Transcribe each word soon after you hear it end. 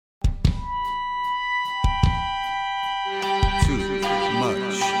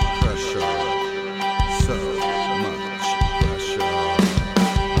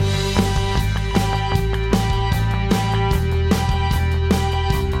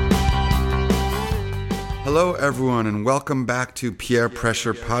Hello, everyone, and welcome back to Peer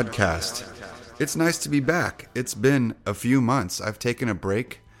Pressure Podcast. It's nice to be back. It's been a few months. I've taken a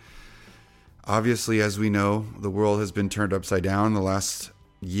break. Obviously, as we know, the world has been turned upside down the last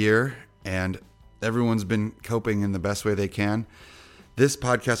year, and everyone's been coping in the best way they can. This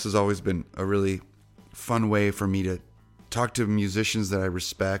podcast has always been a really fun way for me to talk to musicians that I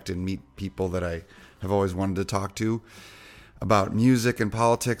respect and meet people that I have always wanted to talk to about music and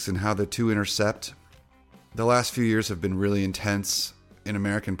politics and how the two intercept. The last few years have been really intense in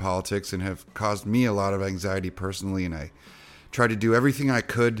American politics and have caused me a lot of anxiety personally, and I tried to do everything I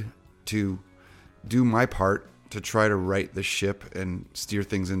could to do my part to try to right the ship and steer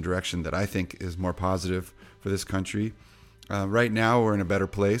things in a direction that I think is more positive for this country. Right now, we're in a better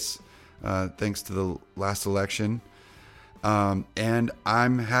place, thanks to the last election. And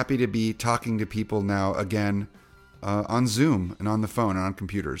I'm happy to be talking to people now again on Zoom and on the phone and on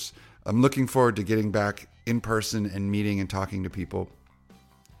computers. I'm looking forward to getting back in person and meeting and talking to people.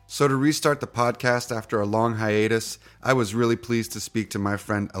 So to restart the podcast after a long hiatus, I was really pleased to speak to my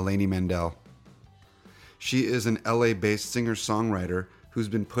friend Eleni Mandel. She is an LA-based singer-songwriter who's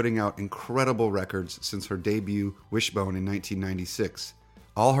been putting out incredible records since her debut, Wishbone, in 1996.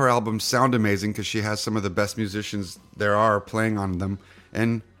 All her albums sound amazing because she has some of the best musicians there are playing on them,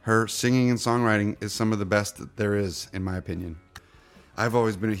 and her singing and songwriting is some of the best that there is, in my opinion. I've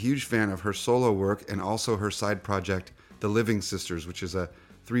always been a huge fan of her solo work and also her side project, The Living Sisters, which is a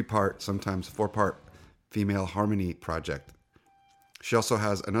 3-part, sometimes 4-part female harmony project. She also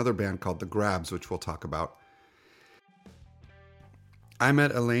has another band called The Grabs, which we'll talk about. I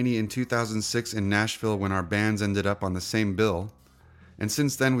met Eleni in 2006 in Nashville when our bands ended up on the same bill. And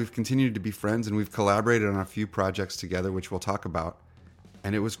since then, we've continued to be friends and we've collaborated on a few projects together, which we'll talk about.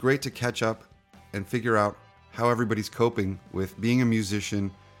 And it was great to catch up and figure out how everybody's coping with being a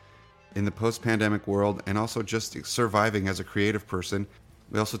musician in the post-pandemic world and also just surviving as a creative person.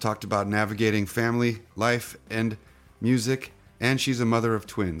 We also talked about navigating family, life, and music, and she's a mother of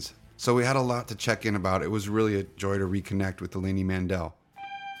twins. So we had a lot to check in about. It was really a joy to reconnect with Eleni Mandel.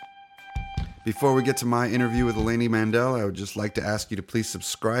 Before we get to my interview with Eleni Mandel, I would just like to ask you to please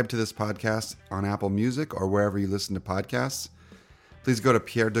subscribe to this podcast on Apple Music or wherever you listen to podcasts. Please go to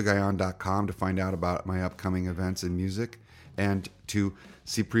pierredegayan.com to find out about my upcoming events in music and to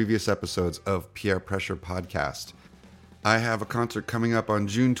see previous episodes of Peer Pressure Podcast. I have a concert coming up on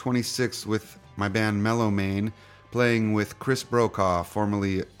June 26th with my band Mellow Main, playing with Chris Brokaw,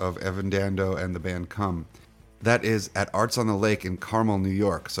 formerly of Evan Dando and the band Come. That is at Arts on the Lake in Carmel, New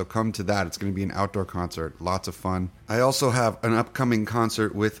York. So come to that. It's going to be an outdoor concert. Lots of fun. I also have an upcoming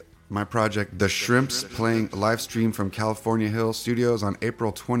concert with my project, The Shrimps, playing a live stream from California Hill Studios on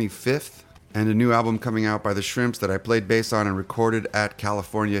April 25th. And a new album coming out by The Shrimps that I played bass on and recorded at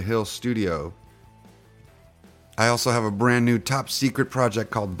California Hill Studio. I also have a brand new top secret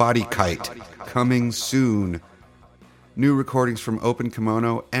project called Body Kite, coming soon. New recordings from Open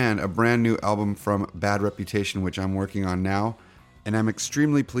Kimono and a brand new album from Bad Reputation, which I'm working on now. And I'm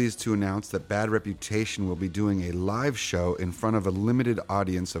extremely pleased to announce that Bad Reputation will be doing a live show in front of a limited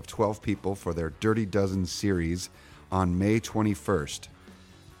audience of 12 people for their Dirty Dozen series on May 21st.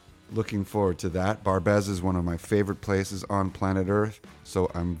 Looking forward to that. Barbez is one of my favorite places on planet Earth, so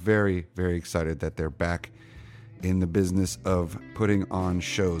I'm very, very excited that they're back in the business of putting on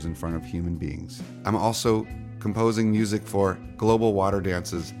shows in front of human beings. I'm also composing music for Global Water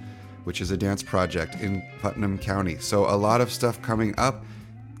Dances, which is a dance project in Putnam County. So a lot of stuff coming up.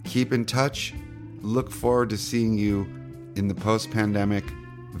 Keep in touch. Look forward to seeing you in the post-pandemic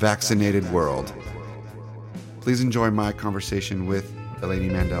vaccinated world. Please enjoy my conversation with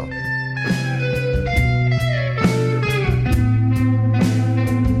Eleni Mandel.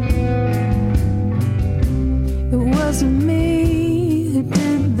 It wasn't me who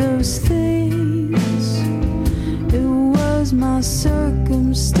did those things. It was my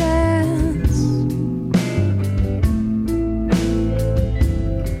circumstance.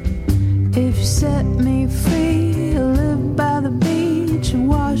 If you set me free, I'll live by the beach and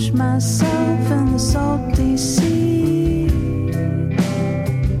wash myself in the salty sea.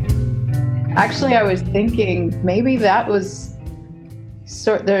 Actually, I was thinking maybe that was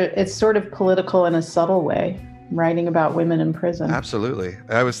it's sort of political in a subtle way, writing about women in prison. Absolutely.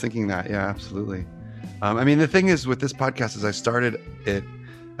 I was thinking that. Yeah, absolutely. I mean, the thing is with this podcast is I started it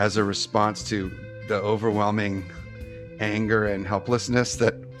as a response to the overwhelming anger and helplessness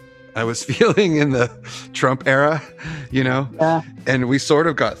that I was feeling in the Trump era, you know? Yeah. And we sort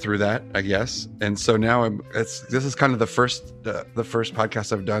of got through that, I guess. And so now this is kind of the first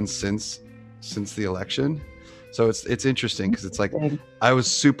podcast I've done since the election. So it's interesting because it's like Interesting. I was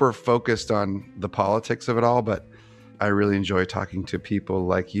super focused on the politics of it all, but I really enjoy talking to people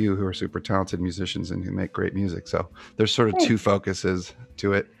like you who are super talented musicians and who make great music. So there's sort of two focuses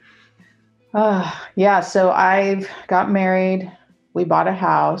to it. Yeah, so I got married. We bought a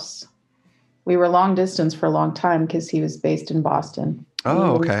house. We were long distance for a long time because he was based in Boston.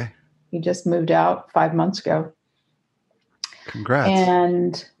 Oh, okay. He just moved out 5 months ago. Congrats.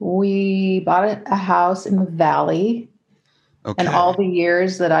 And we bought a house in the valley. Okay. And all the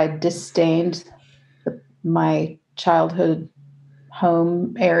years that I disdained my childhood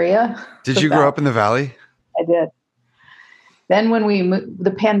home area. Did you grow up in the valley? I did. Then when we moved,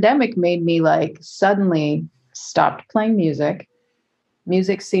 the pandemic made me like suddenly stopped playing music.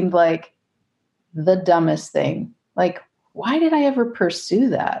 Music seemed like the dumbest thing. Like, why did I ever pursue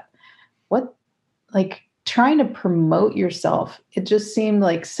that? What, like trying to promote yourself, it just seemed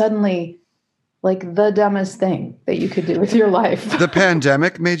like suddenly like the dumbest thing that you could do with your life. The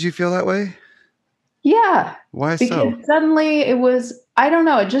pandemic made you feel that way? Yeah. Why Because so? suddenly it was, I don't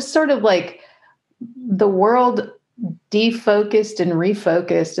know, it just sort of like the world defocused and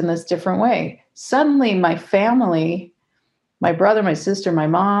refocused in this different way. Suddenly my family, my brother, my sister, my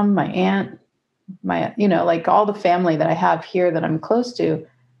mom, my aunt, my, like all the family that I have here that I'm close to,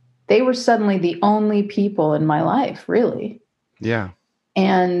 they were suddenly the only people in my life, really. Yeah.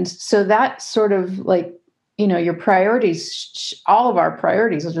 And so that sort of like, your priorities, all of our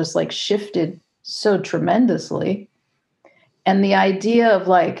priorities are just like shifted so tremendously. And the idea of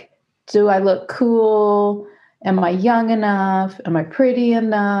like, do I look cool? Am I young enough? Am I pretty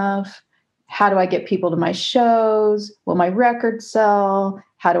enough? How do I get people to my shows? Will my record sell?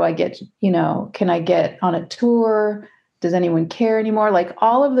 How do I get, can I get on a tour? Does anyone care anymore? Like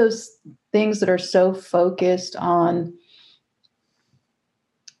all of those things that are so focused on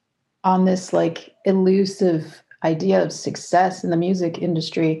this like elusive idea of success in the music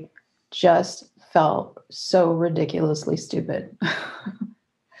industry just felt so ridiculously stupid.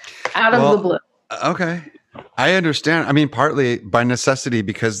 Out of the blue. Okay. I understand. I mean, partly by necessity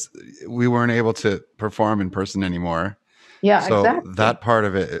because we weren't able to perform in person anymore. Yeah, so exactly. That part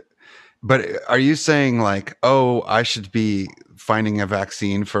of it. But are you saying like, oh, I should be finding a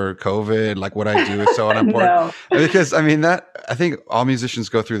vaccine for COVID? Like what I do is so unimportant? No. Because I mean I think all musicians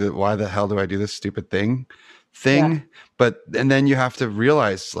go through the, why the hell do I do this stupid thing? Yeah. But, and then you have to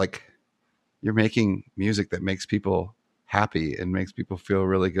realize like you're making music that makes people happy and makes people feel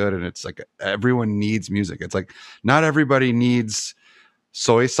really good. And it's like, everyone needs music. It's like, not everybody needs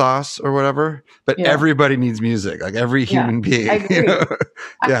soy sauce or whatever, but everybody needs music. Like every human being. I agree.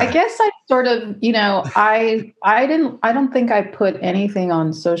 I guess I sort of, I don't think I put anything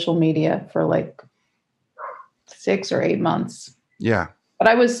on social media for like 6 or 8 months. Yeah. But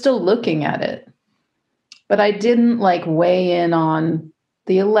I was still looking at it. But I didn't like weigh in on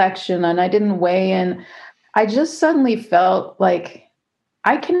the election and I didn't weigh in. I just suddenly felt like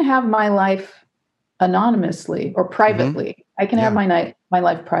I can have my life anonymously or privately. Mm-hmm. I can have my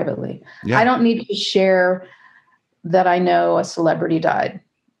life privately. Yeah. I don't need to share that I know a celebrity died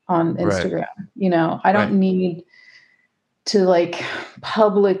on Instagram. Right. I don't need to like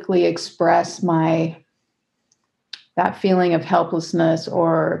publicly express that feeling of helplessness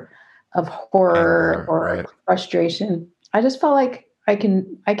or of horror or frustration. I just felt like I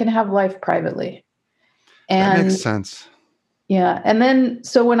can have life privately. And that makes sense. Yeah. And then,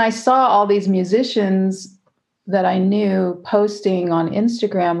 so when I saw all these musicians that I knew posting on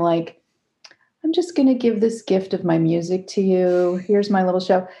Instagram, like, I'm just going to give this gift of my music to you. Here's my little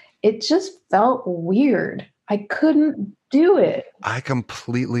show. It just felt weird. I couldn't do it. I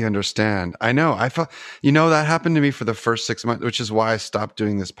completely understand. I know. I felt, that happened to me for the first 6 months, which is why I stopped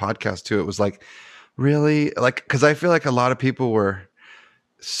doing this podcast too. It was like, really? Like, because I feel like a lot of people were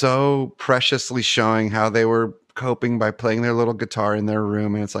so preciously showing how they were coping by playing their little guitar in their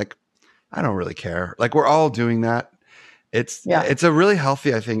room. And it's like, I don't really care. Like we're all doing that. It's a really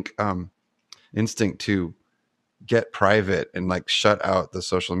healthy, I think, instinct to get private and like shut out the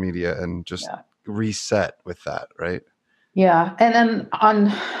social media and just reset with that. Right. Yeah. And then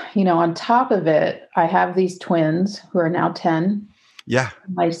on top of it, I have these twins who are now 10. Yeah.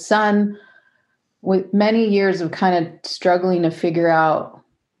 My son, with many years of kind of struggling to figure out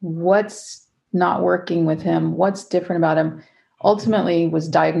what's not working with him, what's different about him, ultimately was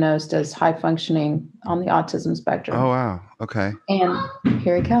diagnosed as high functioning on the autism spectrum. Oh, wow. Okay. And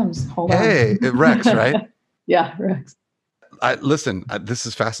here he comes. Hold on. Hey, Rex, right? Yeah, Rex. Listen, this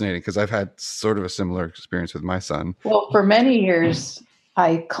is fascinating because I've had sort of a similar experience with my son. Well, for many years,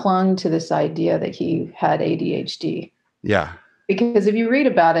 I clung to this idea that he had ADHD. Yeah. because if you read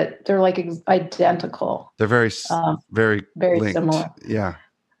about it, they're like identical, They're very, very, very linked. similar. Yeah.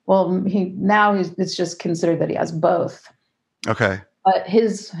 Well, it's just considered that he has both. Okay. But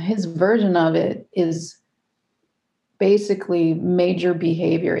his version of it is basically major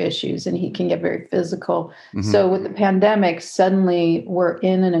behavior issues, and he can get very physical. Mhm. So with the pandemic, suddenly we're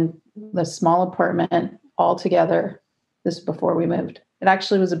in a small apartment all together. This is before we moved. It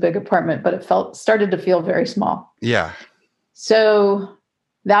actually was a big apartment, but it started to feel very small. Yeah. So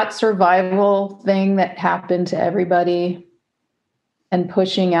that survival thing that happened to everybody and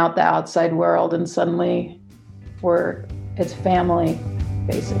pushing out the outside world, and suddenly it's family,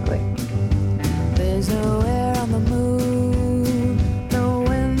 basically. There's no air on the moon, no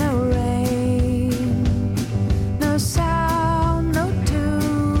wind, no rain, no sound, no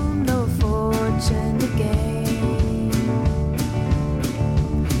tune, no fortune to gain.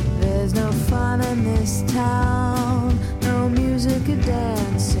 There's no fun in this town, no music or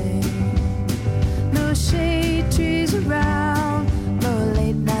dancing, no shade trees around, no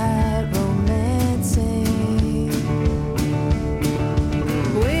late night romancing.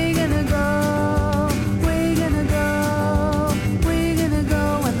 We're gonna go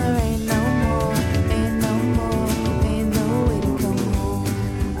when there ain't no way to come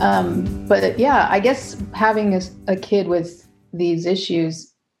home. But yeah, I guess having a kid with these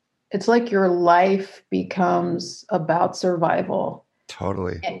issues, it's like your life becomes about survival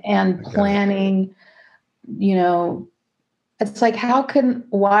Totally. and planning. You know, it's like,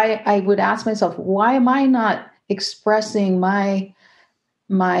 why I would ask myself, why am I not expressing my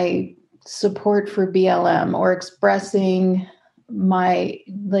support for BLM, or expressing my,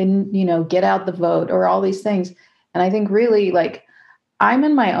 get out the vote, or all these things? And I think really, like, I'm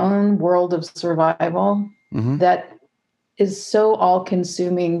in my own world of survival Mhm. that is so all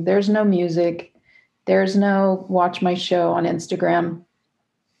consuming. There's no music. There's no watch my show on Instagram.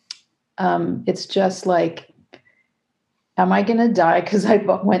 It's just like, am I going to die because I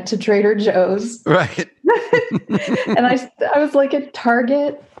went to Trader Joe's? Right. And I was like at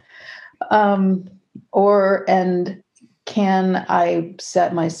Target, and can I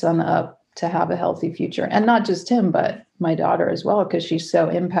set my son up to have a healthy future? And not just him, but my daughter as well, because she's so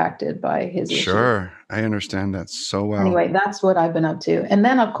impacted by his issues. Sure. I understand that so well. Anyway, that's what I've been up to. And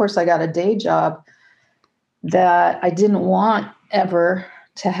then, of course, I got a day job that I didn't want ever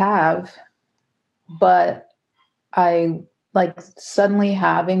to have, but I like suddenly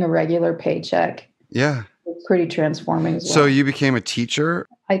having a regular paycheck. Yeah. It's pretty transforming as well. So you became a teacher?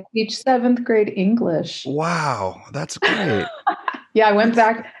 I teach 7th grade English. Wow. That's great. Yeah, I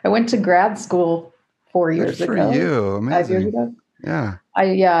went to grad school 4 years Good for ago. you. 5 years Amazing. ago. Yeah.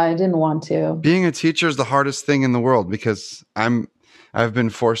 I didn't want to. Being a teacher is the hardest thing in the world, because I've been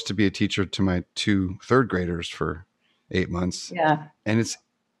forced to be a teacher to my 2 third graders for 8 months. Yeah. And it's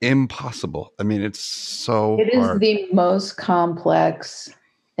impossible. I mean, it's so It is hard. the most complex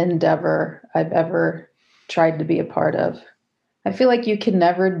endeavor I've ever tried to be a part of. I feel like you can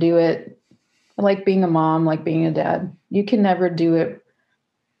never do it like being a mom, like being a dad. You can never do it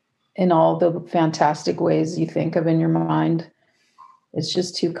in all the fantastic ways you think of in your mind. It's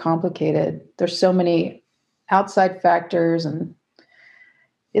just too complicated. There's so many outside factors, and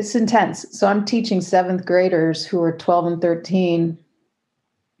it's intense. So I'm teaching 7th graders who are 12 and 13.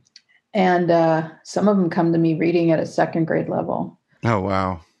 And some of them come to me reading at a 2nd grade level. Oh,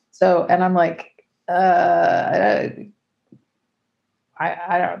 wow. So, and I'm like, I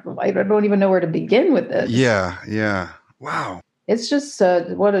don't even know where to begin with this. Yeah. Yeah. Wow. It's just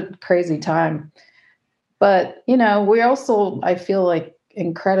what a crazy time. But, we also, I feel like,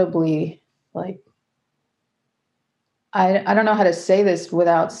 incredibly, like, I don't know how to say this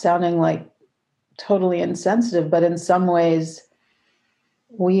without sounding like totally insensitive, but in some ways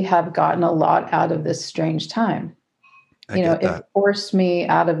we have gotten a lot out of this strange time. I get that. It forced me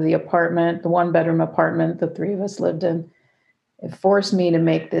out of the apartment, the 1-bedroom apartment the 3 of us lived in. It forced me to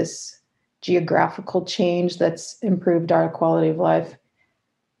make this geographical change that's improved our quality of life.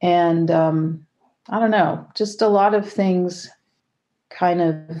 And I don't know, just a lot of things kind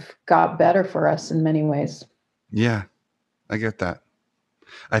of got better for us in many ways. Yeah, I get that.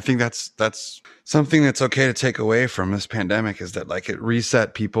 I think that's something that's okay to take away from this pandemic, is that, like, it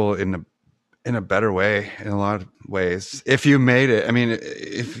reset people in a better way in a lot of ways. If you made it, I mean,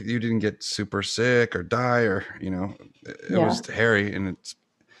 if you didn't get super sick or die, or, it was hairy, and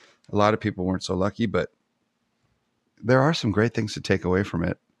a lot of people weren't so lucky, but there are some great things to take away from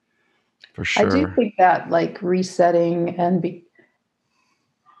it, for sure. I do think that, like, resetting and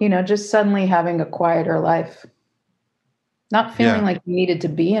just suddenly having a quieter life, not feeling like you needed to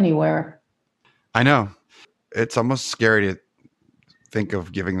be anywhere. I know. It's almost scary think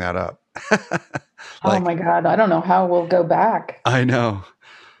of giving that up. Oh my God. I don't know how we'll go back. I know.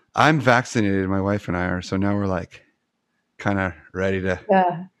 I'm vaccinated. My wife and I are. So now we're like kind of ready to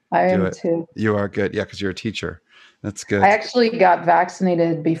Yeah, I do am it. too. You are good. Yeah, because you're a teacher. That's good. I actually got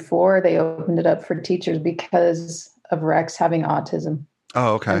vaccinated before they opened it up for teachers because of Rex having autism.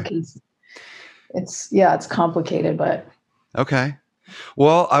 Oh, okay. Because it's complicated, but Okay.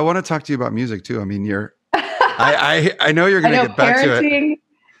 Well, I want to talk to you about music too. I mean, I know you're going to get back to it.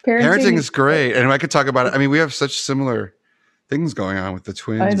 Parenting is great. And I could talk about it. I mean, we have such similar things going on with the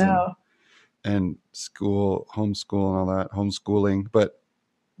twins. I know. And school, homeschool and all that, homeschooling. But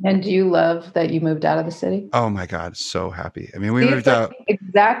and do you love that you moved out of the city? Oh my God, so happy. I mean, we moved out.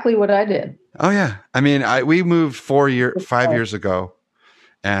 Exactly what I did. Oh yeah. I mean, we moved 5 years ago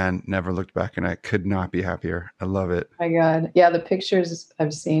and never looked back, and I could not be happier. I love it. My God. Yeah, the pictures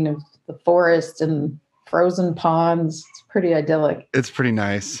I've seen of the forest and frozen ponds, it's pretty idyllic. It's pretty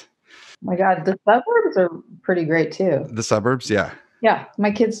nice. My God, the suburbs are pretty great too. The suburbs, yeah. Yeah, my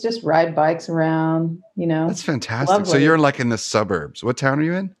kids just ride bikes around, That's fantastic. Lovely. So you're like in the suburbs. What town are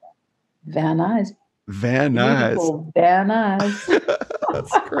you in? Van Nuys. Van Nuys. Van Nuys.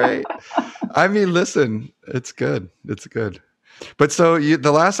 That's great. I mean, listen, it's good. It's good. But so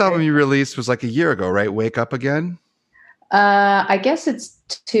the last album you released was like a year ago, right? Wake Up Again? I guess it's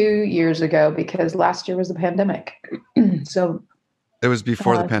 2 years ago because last year was the pandemic. So it was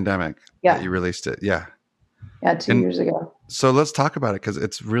before the pandemic that you released it. Yeah. Yeah, 2 years ago. So let's talk about it because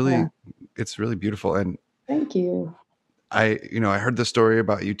it's really beautiful. And thank you. I heard the story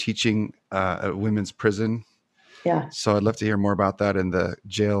about you teaching at women's prison. Yeah. So I'd love to hear more about that. And the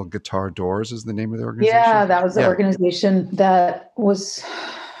Jail Guitar Doors is the name of the organization. Yeah, that was the organization that was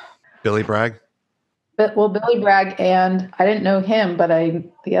Billy Bragg. Billy Bragg, and I didn't know him, but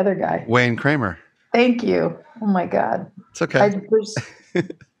the other guy, Wayne Kramer. Thank you. Oh my God. It's okay.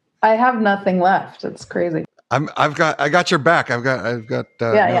 I have nothing left. It's crazy. I got your back. I've got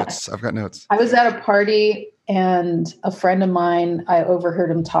notes. Yeah. I've got notes. I was at a party and a friend of mine, I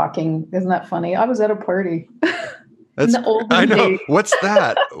overheard him talking. Isn't that funny? I was at a party. I know. Days. What's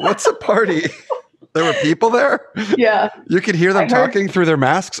that? What's a party? There were people there? Yeah. You could hear them talking through their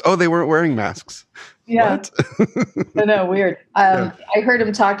masks. Oh, they weren't wearing masks. Yeah. What? I know, weird. I heard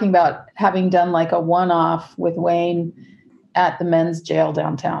him talking about having done like a one-off with Wayne at the men's jail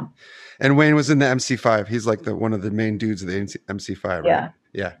downtown. And Wayne was in the MC5. He's like one of the main dudes of the MC5, right? Yeah.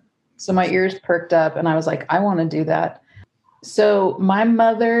 Yeah. So my ears perked up and I was like, I want to do that. So my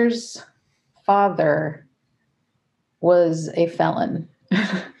mother's father was a felon.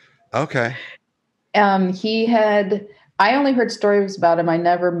 Okay. I only heard stories about him. I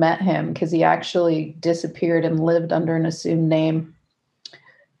never met him because he actually disappeared and lived under an assumed name.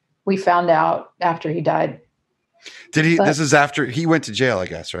 We found out after he died. This is after he went to jail, I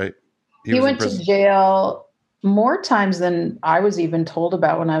guess, right? He went to jail more times than I was even told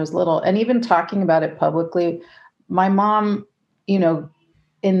about when I was little. And even talking about it publicly, my mom, in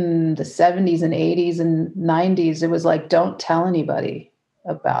the 70s and 80s and 90s, it was like, don't tell anybody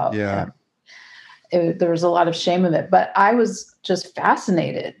about him. There was a lot of shame of it, but I was just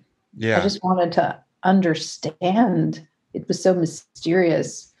fascinated. Yeah. I just wanted to understand. It was so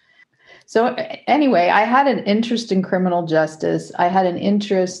mysterious. So anyway, I had an interest in criminal justice. I had an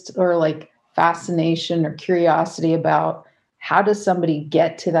interest or like fascination or curiosity about how does somebody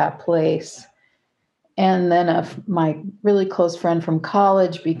get to that place? And then my really close friend from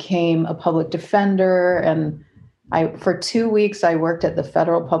college became a public defender. And for 2 weeks, I worked at the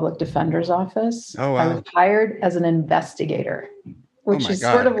Federal Public Defender's Office. Oh, wow. I was hired as an investigator, which is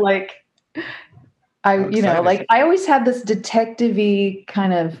sort of like, I always had this detective-y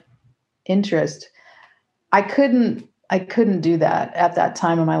kind of interest. I couldn't do that at that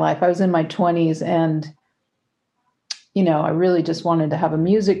time in my life. I was in my 20s and, I really just wanted to have a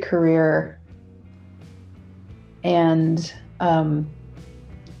music career. And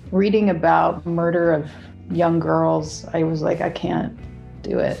reading about murder of young girls, I was like, I can't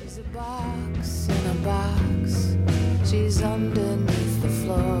do it. She's a box in a box. She's underneath the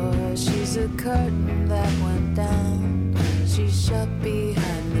floor. She's a curtain that went down. She's shut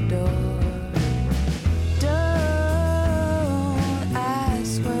behind the door. Don't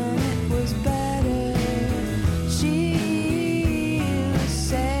ask when it was better. She'll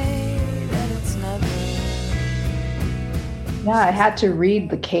say that it's never. Yeah, I had to read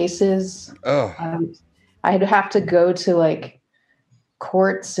the cases. Oh. I'd have to go to like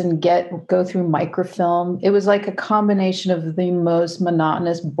courts and go through microfilm. It was like a combination of the most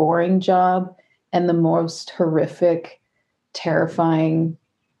monotonous, boring job and the most horrific, terrifying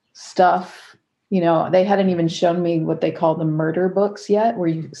stuff. They hadn't even shown me what they call the murder books yet, where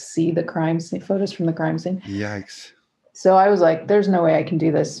you see the crime scene, photos from the crime scene. Yikes. So I was like, there's no way I can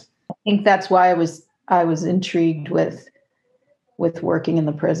do this. I think that's why I was intrigued with working in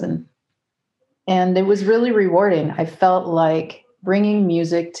the prison. And it was really rewarding. I felt like bringing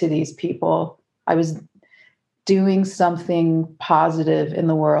music to these people, I was doing something positive in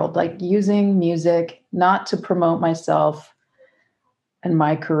the world, like using music not to promote myself and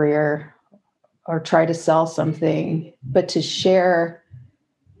my career or try to sell something, but to share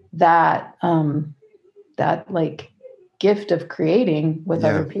that like gift of creating with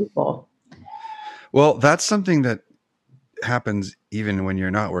other people. Well, that's something that happens even when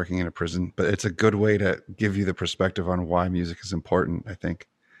you're not working in a prison, but it's a good way to give you the perspective on why music is important, I think.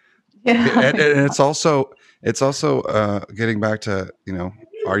 Yeah. And it's also getting back to,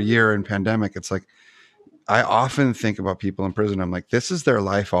 our year in pandemic. It's like, I often think about people in prison. I'm like, this is their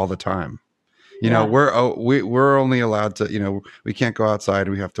life all the time. We're only allowed to, we can't go outside.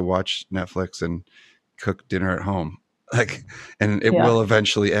 We have to watch Netflix and cook dinner at home. And it will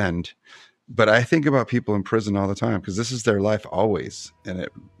eventually end. But I think about people in prison all the time because this is their life always. And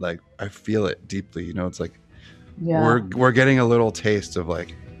I feel it deeply, it's like, we're getting a little taste of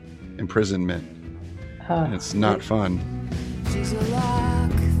like imprisonment. And it's not fun. She's a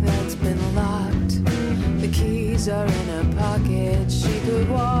lock that's been locked. The keys are in her pocket. She could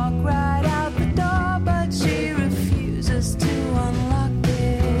walk right out the door, but she refuses to unlock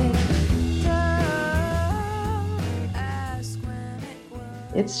it. Don't ask when it was.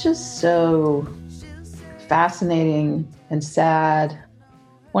 It's just so fascinating and sad.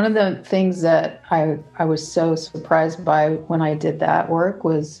 One of the things that I was so surprised by when I did that work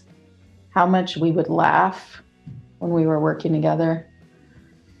was how much we would laugh when we were working together.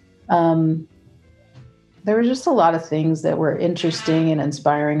 There were just a lot of things that were interesting and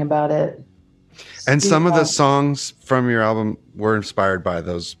inspiring about it. And some of the songs from your album were inspired by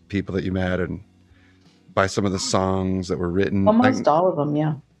those people that you met and by some of the songs that were written. Almost all of them,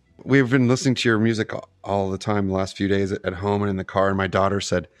 yeah. We've been listening to your music all the time the last few days at home and in the car. And my daughter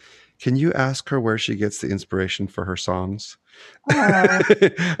said, can you ask her where she gets the inspiration for her songs?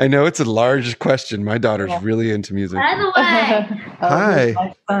 I know it's a large question. My daughter's really into music. By the way. Hi.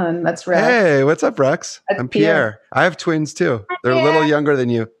 My son. That's Rex. Hey, what's up, Rex? That's I'm Pierre. I have twins too. They're a little younger than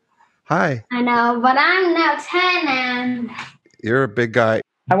you. Hi. I know, but I'm now 10 and... You're a big guy.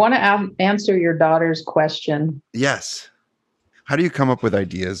 I want to answer your daughter's question. Yes. How do you come up with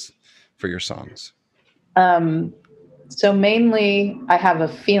ideas for your songs? So mainly I have a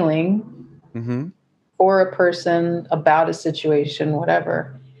feeling for a person, about a situation,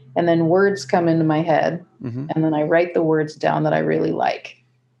 whatever. And then words come into my head. And then I write the words down that I really like.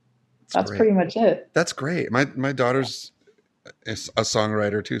 That's pretty much it. That's great. My daughter's a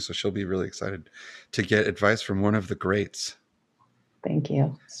songwriter too, so she'll be really excited to get advice from one of the greats. Thank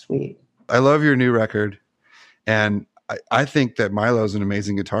you. Sweet. I love your new record. And I think that Milo's an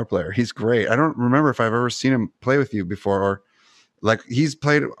amazing guitar player. He's great. I don't remember if I've ever seen him play with you before, or like he's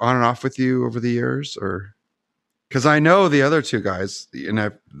played on and off with you over the years, or because I know the other two guys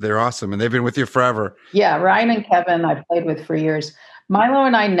and they're awesome and they've been with you forever. Yeah. Ryan and Kevin I played with for years. Milo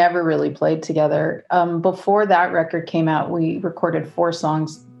and I never really played together. Before that record came out, we recorded 4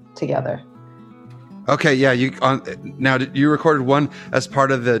 songs together. Okay. Yeah. Now you recorded one as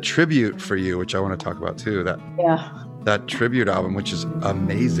part of the tribute for you, which I want to talk about too. That tribute album, which is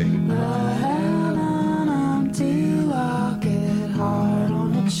amazing.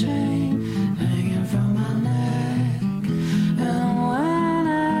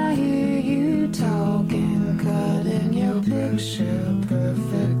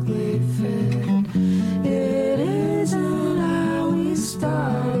 Perfectly fit. It isn't how we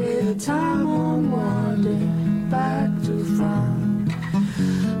started. Time unwinding back to front.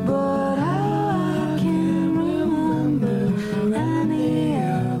 But I can't remember any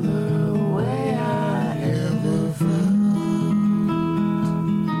other way I ever felt.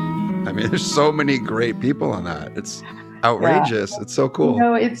 I mean, there's so many great people on that. It's outrageous. It's so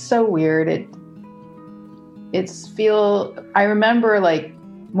cool. It's so weird. I remember like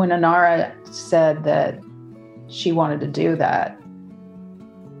when Anara said that she wanted to do that.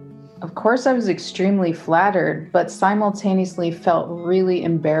 Of course I was extremely flattered, but simultaneously felt really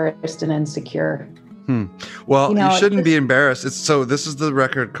embarrassed and insecure. Well, you shouldn't be embarrassed. This is the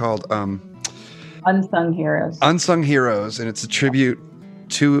record called Unsung Heroes. Unsung Heroes, and it's a tribute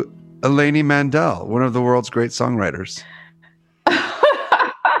to Eleni Mandel, one of the world's great songwriters.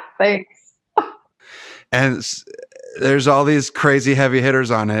 Thanks. And there's all these crazy heavy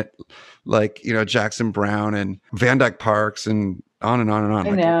hitters on it, like, Jackson Browne and Van Dyke Parks and on and on and on.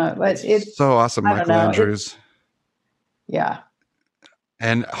 I know, but it's so awesome, I don't Michael know, Andrews. Yeah.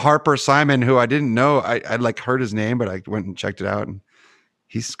 And Harper Simon, who I didn't know, I'd like heard his name, but I went and checked it out, and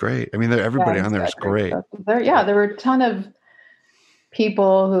he's great. I mean, everybody Yeah, on there is great. There were a ton of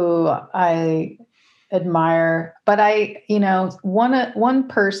people who I admire, but one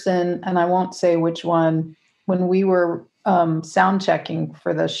person, and I won't say which one, when we were sound checking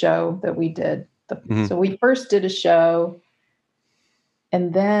for the show that we did. So we first did a show,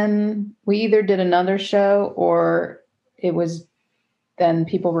 and then we either did another show or it was then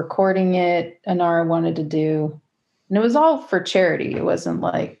people recording it. Anara wanted to do, and it was all for charity. It wasn't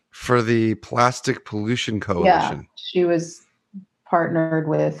like for the Plastic Pollution Coalition. Yeah, she was partnered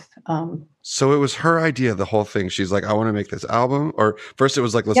with. So it was her idea, the whole thing. She's like, I want to make this album. Or first it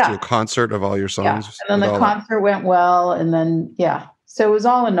was like, let's do a concert of all your songs. Yeah. And then the concert went well. And then, so it was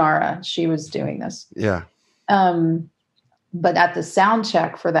all Anara. She was doing this. Yeah. But at the sound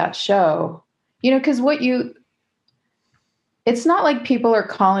check for that show, because it's not like people are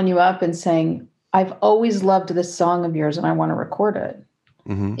calling you up and saying, I've always loved this song of yours and I want to record it.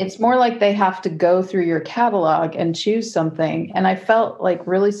 Mm-hmm. It's more like they have to go through your catalog and choose something. And I felt like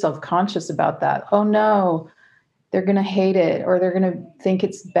really self-conscious about that. Oh no, they're going to hate it, or they're going to think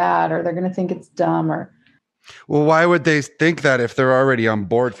it's bad, or they're going to think it's dumb. Well, why would they think that if they're already on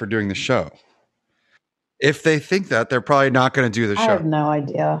board for doing the show? If they think that, they're probably not going to do the show. I have no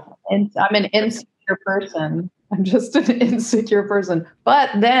idea. And I'm an insecure person. I'm just an insecure person.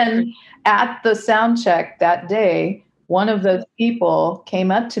 But then at the sound check that day, one of those people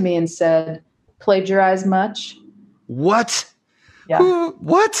came up to me and said, plagiarize much? What? Yeah.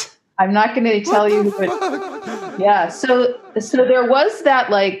 What? I'm not going to tell you. Yeah. So there was that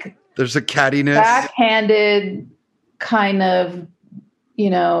there's a cattiness. Backhanded kind of,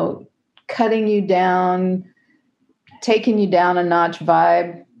 cutting you down, taking you down a notch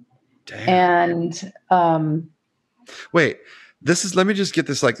vibe. Damn. And wait. Let me just get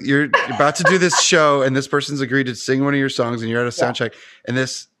this, you're about to do this show and this person's agreed to sing one of your songs and you're at a sound check and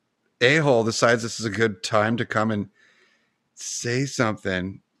this a-hole decides this is a good time to come and say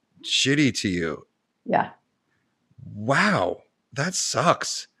something shitty to you. Yeah. Wow. That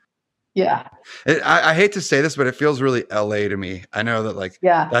sucks. Yeah. I hate to say this, but it feels really LA to me. I know that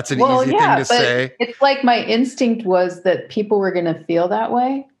that's an easy thing to say. It's like my instinct was that people were going to feel that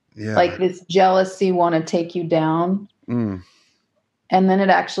way. Yeah. Like this jealousy, want to take you down. Mm. And then it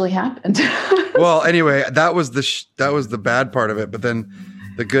actually happened. Well, anyway, that was the bad part of it. But then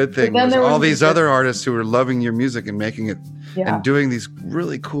the good thing was all these other artists who were loving your music and making it and doing these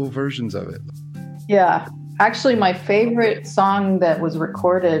really cool versions of it. Yeah. Actually, my favorite song that was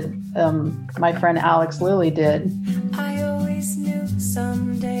recorded, my friend Alex Lilly did. I always knew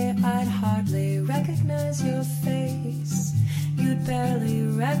someday I'd hardly recognize your face. You'd barely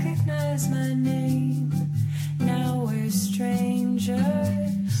recognize my name. Now we're strangers.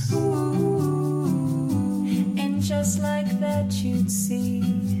 Ooh. And just like that you'd see,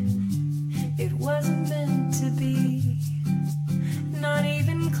 it wasn't meant to be. Not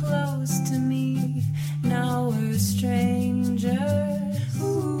even close to me. Now we're strangers.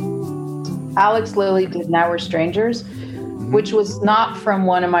 Ooh. Alex Lilly did Now We're Strangers, which was not from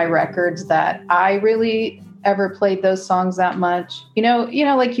one of my records that I really ever played those songs that much.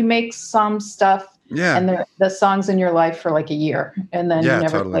 Like you make some stuff and the song's in your life for a year and then you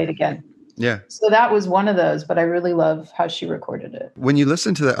never played again. Yeah. So that was one of those, but I really love how she recorded it. When you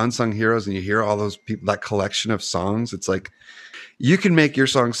listen to the Unsung Heroes and you hear all those people, that collection of songs, it's like you can make your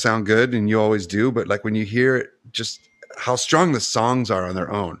songs sound good and you always do, but when you hear it, just how strong the songs are on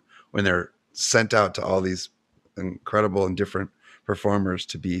their own when they're sent out to all these incredible and different performers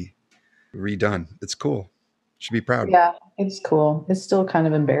to be redone. It's cool. Should be proud. Yeah, it's cool. It still kind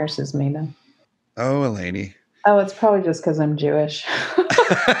of embarrasses me though. Oh, Eleni. Oh, it's probably just because I'm Jewish.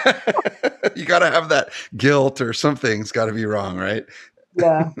 You got to have that guilt or something's got to be wrong, right?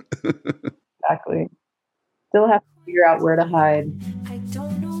 Yeah, exactly. Still have to figure out where to hide. I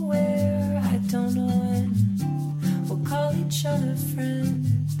don't know where, I don't know when. We'll call each other friend,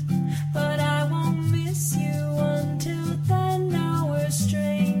 but I won't miss you until then. Now we're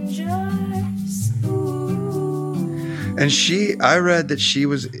strangers. Ooh. And I read that she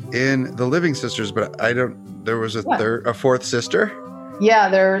was in the Living Sisters, but there was a fourth sister. Yeah,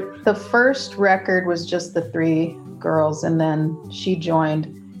 the first record was just the three girls, and then she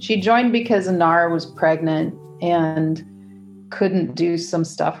joined. She joined because Anara was pregnant and couldn't do some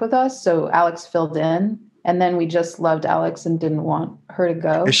stuff with us, so Alex filled in, and then we just loved Alex and didn't want her to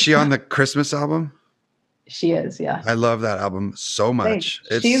go. Is she on the Christmas album? She is, yeah. I love that album so much.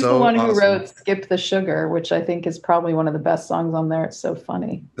 It's She's so the one who awesome. wrote Skip the Sugar, which I think is probably one of the best songs on there. It's so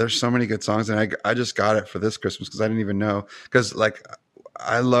funny. There's so many good songs, and I just got it for this Christmas because I didn't even know. Because like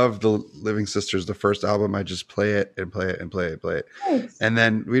I love the Living Sisters, the first album. I just play it and play it and play it and play it. Nice. And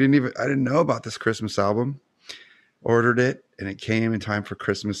then I didn't know about this Christmas album. Ordered it, and it came in time for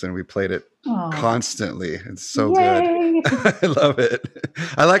Christmas, and we played it Aw. constantly. It's so Yay. good. I love it.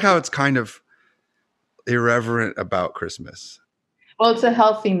 I like how it's kind of irreverent about Christmas. Well, it's a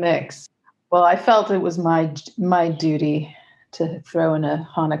healthy mix. Well, I felt it was my duty to throw in a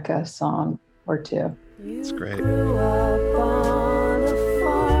Hanukkah song or two. It's great. Grew up on a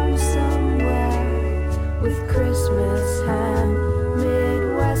farm somewhere with Christmas ham,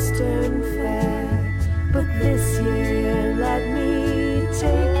 Midwestern fare. But this year, let me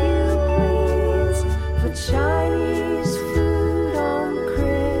take you, please, for Chinese food on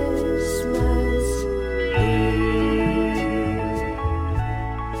Christmas Eve.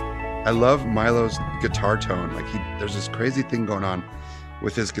 I love Milo's guitar tone. Like there's this crazy thing going on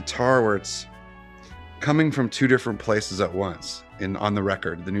with his guitar where it's coming from two different places at once on the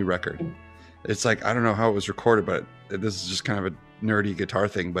record, the new record. It's like, I don't know how it was recorded, but this is just kind of a nerdy guitar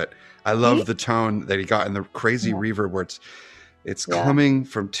thing, but I love the tone that he got in the crazy reverb where it's coming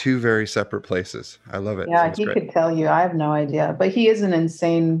from two very separate places. I love it. Yeah, So he it's could tell you. I have no idea. But he is an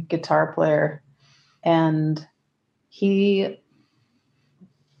insane guitar player. And he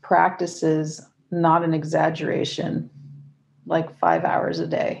practices, not an exaggeration, like 5 hours a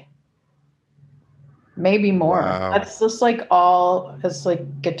day. Maybe more. Wow. That's just it's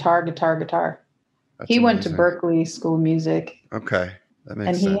like guitar. That's He went to amazing. Berklee School of Music. Okay. That makes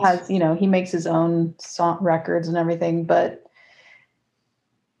And sense. he has, he makes his own song records and everything. But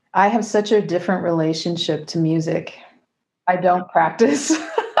I have such a different relationship to music. I don't practice.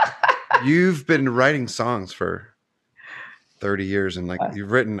 You've been writing songs for 30 years and you've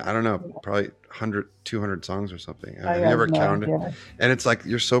written, I don't know, probably 100, 200 songs or something. Have you ever counted? idea. And it's like,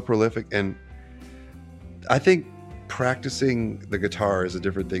 you're so prolific. And I think practicing the guitar is a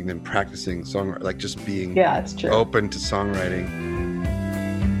different thing than practicing songwriting, like just being Yeah, it's true. open to songwriting.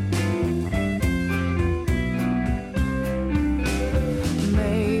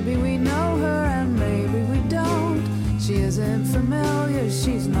 Maybe we know her and maybe we don't. She isn't familiar,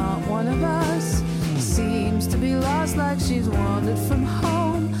 she's not one of us. Seems to be lost like she's wandered from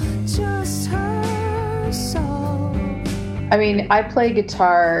home. Just her soul. I mean, I play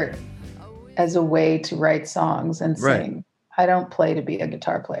guitar as a way to write songs and sing. Right. I don't play to be a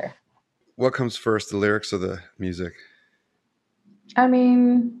guitar player. What comes first, the lyrics or the music? I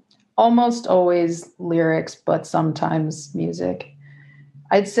mean, almost always lyrics, but sometimes music.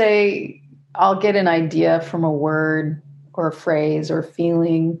 I'd say I'll get an idea from a word or a phrase or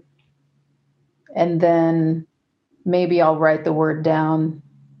feeling, and then maybe I'll write the word down,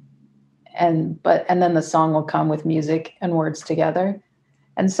 and then the song will come with music and words together.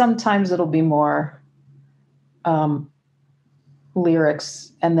 And sometimes it'll be more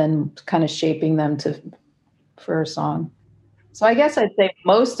lyrics and then kind of shaping them for a song. So I guess I'd say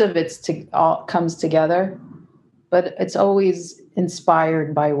most of all comes together, but it's always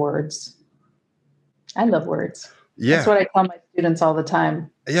inspired by words. I love words. Yeah. That's what I tell my students all the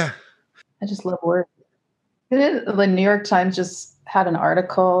time. Yeah. I just love words. The New York Times just had an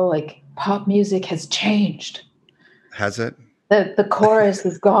article like pop music has changed. Has it? The chorus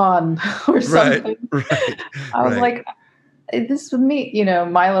is gone or something. Right. I was like, this would me,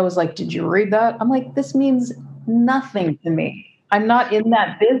 Milo was like, did you read that? I'm like, this means nothing to me. I'm not in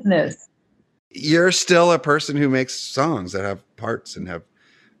that business. You're still a person who makes songs that have parts and have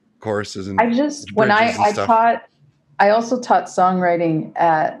choruses and I just, when I taught, I also taught songwriting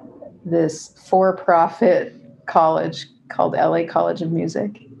at this for-profit college called LA College of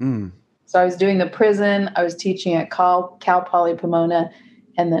Music. Mm. So I was doing the prison, I was teaching at Cal Poly Pomona,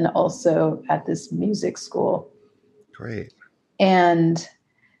 and then also at this music school. Great. And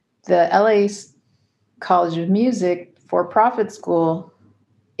the LA College of Music for-profit school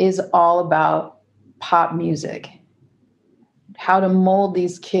is all about pop music, how to mold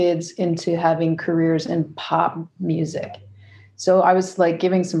these kids into having careers in pop music. So I was like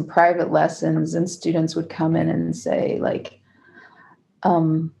giving some private lessons, and students would come in and say like,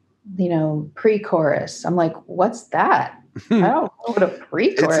 pre-chorus. I'm like, what's that? I don't know what a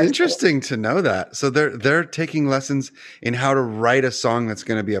pre-chorus It's is. interesting to know that. So they're taking lessons in how to write a song that's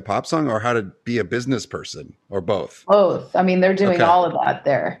going to be a pop song, or how to be a business person, or both. Both. I mean, they're doing all of that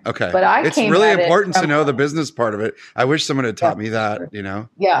there. Okay. But it's really important to know the business part of it. I wish someone had taught me that,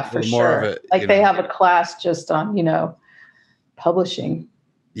 Yeah, for more sure. of it, like they have a class just on, publishing.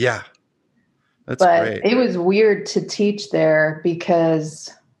 Yeah. That's but great. it was weird to teach there because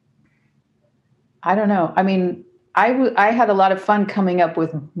I don't know. I mean, I had a lot of fun coming up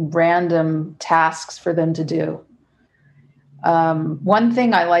with random tasks for them to do. One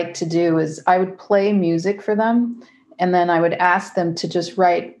thing I like to do is I would play music for them, and then I would ask them to just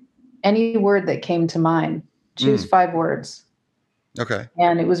write any word that came to mind. Choose 5 words. Okay.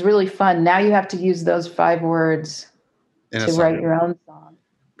 And it was really fun. Now you have to use those 5 words In a to song. write your own song.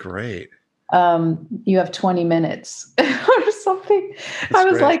 Great. You have 20 minutes or something. That's I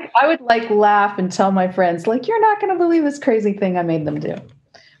was great. like, I would like laugh and tell my friends, like, you're not going to believe this crazy thing I made them do.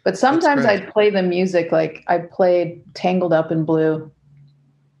 But sometimes great. I'd play the music, like I played Tangled Up in Blue.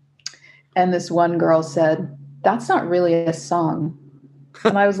 And this one girl said, that's not really a song.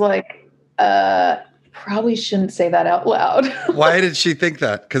 And I was like, probably shouldn't say that out loud. Why did she think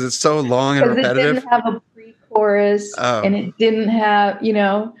that? Because it's so long and Because it repetitive. didn't have a pre-chorus and it didn't have, you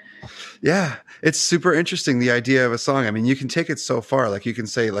know. Yeah, it's super interesting, the idea of a song. I mean, you can take it so far. Like you can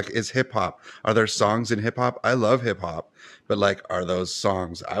say, like, is hip hop? Are there songs in hip hop? I love hip hop, but like, are those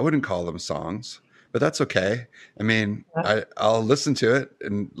songs? I wouldn't call them songs, but that's okay. I mean, I'll listen to it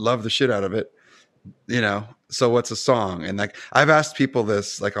and love the shit out of it, you know. So what's a song? And like, I've asked people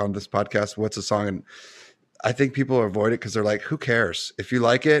this, like on this podcast, what's a song? And I think people avoid it because they're like, who cares? If you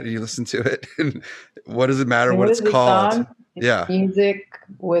like it and you listen to it, and what does it matter what it's called? Song? Yeah. Music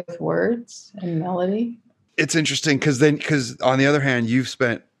with words and melody. It's interesting because on the other hand, you've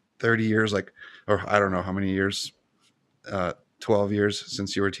spent 30 years, like, or I don't know how many years, 12 years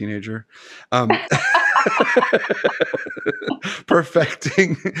since you were a teenager,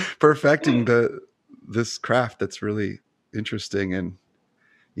 perfecting this craft that's really interesting and,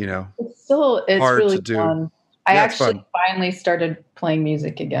 you know, it's hard really to do. fun. I Yeah, it's actually fun. finally started playing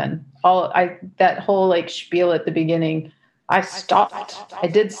music again. That whole like spiel at the beginning, I stopped. I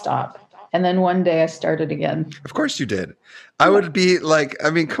did stop. And then one day I started again. Of course you did. I would be like, I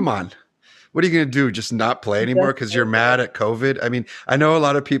mean, come on. What are you going to do? Just not play anymore because you're mad at COVID? I mean, I know a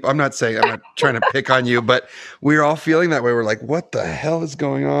lot of people, I'm not trying to pick on you, but we're all feeling that way. We're like, what the hell is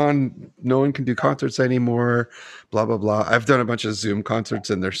going on? No one can do concerts anymore, blah, blah, blah. I've done a bunch of Zoom concerts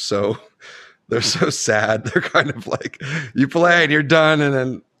and they're so sad. They're kind of like, you play and you're done and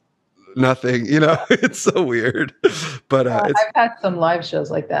then nothing, you know. It's so weird, but I've had some live shows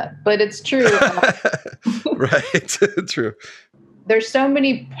like that, but it's true. Right. True. There's so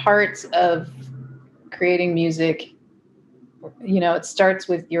many parts of creating music. You know, it starts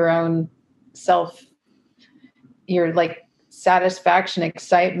with your own self, your like satisfaction,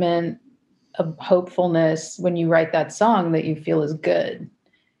 excitement, hopefulness when you write that song that you feel is good.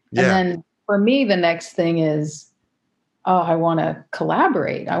 Yeah. And then for me, the next thing is, I want to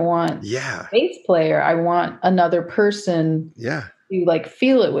collaborate. I want a bass player. I want another person to like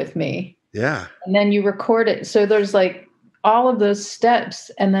feel it with me. Yeah. And then you record it. So there's like all of those steps.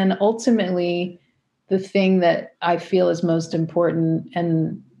 And then ultimately the thing that I feel is most important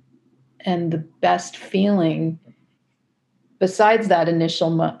and the best feeling besides that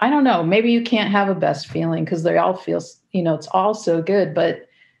initial, I don't know, maybe you can't have a best feeling because they all feel, you know, it's all so good, but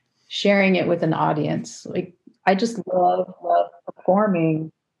sharing it with an audience, like, I just love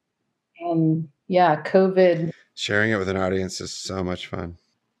performing. And yeah, COVID. Sharing it with an audience is so much fun.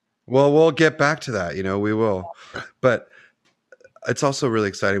 Well, we'll get back to that, you know, we will. But it's also really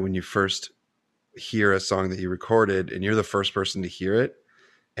exciting when you first hear a song that you recorded and you're the first person to hear it.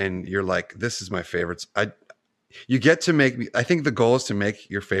 And you're like, this is my favorite. You get to I think the goal is to make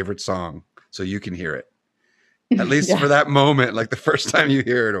your favorite song so you can hear it. At least for that moment, like the first time you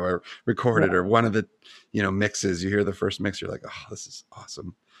hear it or record it or one of the, you know, mixes, you hear the first mix, you're like, oh, this is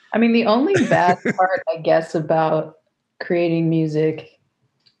awesome. I mean, the only bad part, I guess, about creating music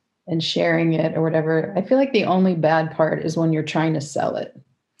and sharing it or whatever, I feel like the only bad part is when you're trying to sell it.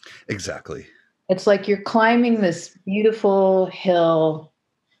 Exactly. It's like you're climbing this beautiful hill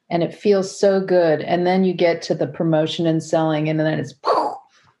and it feels so good. And then you get to the promotion and selling and then it's poof.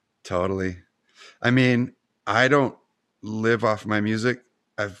 Totally. I mean, I don't live off my music.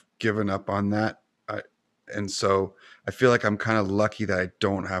 I've given up on that. And so I feel like I'm kind of lucky that I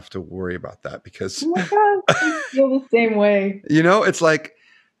don't have to worry about that because oh my God, I feel the same way. You know, it's like,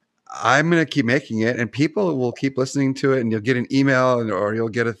 I'm going to keep making it and people will keep listening to it and you'll get an email or you'll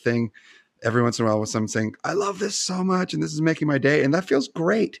get a thing every once in a while with someone saying, I love this so much and this is making my day. And that feels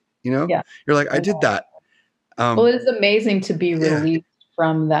great. You know, you're like, I did that. Well, it is amazing to be released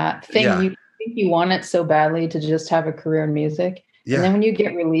from that thing. You think you want it so badly to just have a career in music. Yeah. And then when you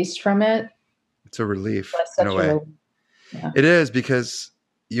get released from it, it's a relief in a way. Yeah. It is because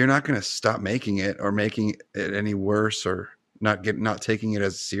you're not going to stop making it or making it any worse or not taking it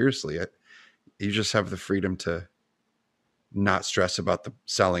as seriously. you just have the freedom to not stress about the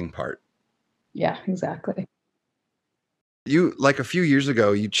selling part. Yeah, exactly. You, like a few years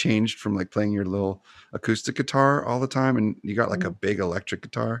ago, you changed from like playing your little acoustic guitar all the time and you got like a big electric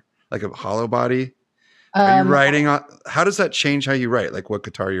guitar, like a hollow body. Are you writing on, how does that change how you write? Like what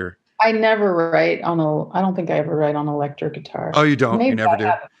guitar you're? I never write on I don't think I ever write on electric guitar. Oh, you don't? Maybe you never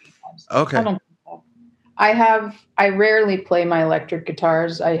do? Okay. I don't think so. I rarely play my electric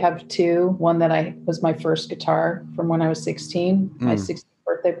guitars. I have two. One that was my first guitar from when I was 16, my 16th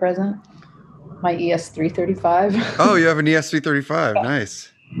birthday present. My ES335. Oh, you have an ES335.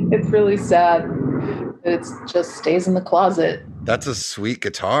 Nice. It's really sad. It just stays in the closet. That's a sweet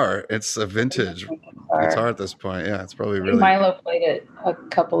guitar. It's a vintage guitar at this point. Yeah, it's probably really. Milo played it a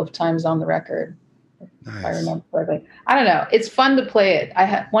couple of times on the record. Nice. If I remember correctly. I don't know. It's fun to play it.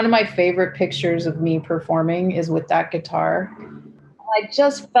 One of my favorite pictures of me performing is with that guitar. I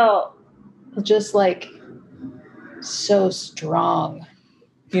just felt just like so strong.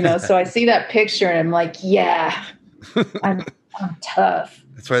 So I see that picture and I'm like, yeah, I'm tough.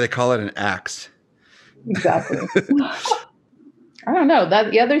 That's why they call it an axe. Exactly. I don't know.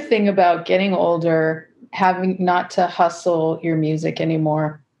 The other thing about getting older, having not to hustle your music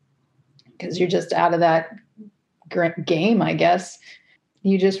anymore, because you're just out of that game, I guess.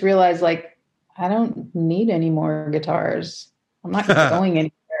 You just realize, like, I don't need any more guitars. I'm not going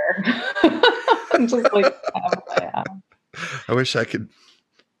anywhere. I'm just like, I wish I could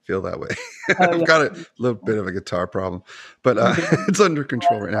feel that way. I've got a little bit of a guitar problem, but it's under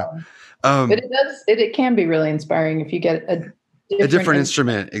control right now. But it can be really inspiring if you get a different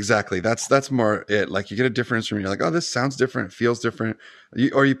instrument. Exactly. That's more it. Like you get a different instrument. You're like, oh, this sounds different. It feels different.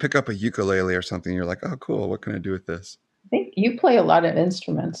 Or you pick up a ukulele or something. You're like, oh, cool. What can I do with this? I think you play a lot of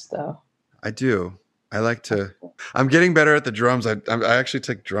instruments though. I do. I'm getting better at the drums. I actually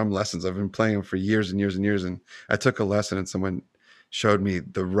take drum lessons. I've been playing them for years and years and years. And I took a lesson and someone showed me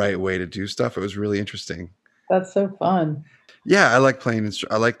the right way to do stuff. It was really interesting. That's so fun. Yeah. I like playing.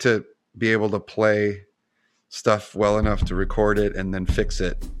 I like to be able to play stuff well enough to record it and then fix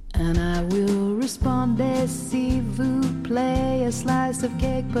it. And I will respond, s'il vous plaît, a slice of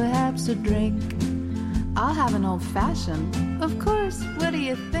cake, perhaps a drink. I'll have an old fashioned, of course. What do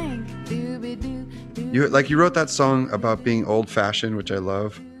you think? You wrote that song about being old fashioned, which I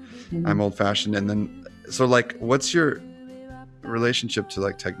love. Mm-hmm. I'm old fashioned, and then so like, what's your relationship to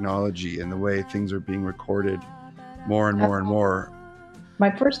like technology and the way things are being recorded more and more and more? My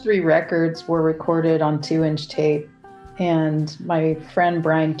first 3 records were recorded on 2-inch tape, and my friend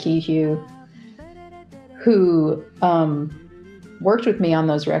Brian Kehew, who worked with me on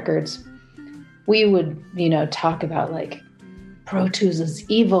those records, we would, talk about like Pro Tools is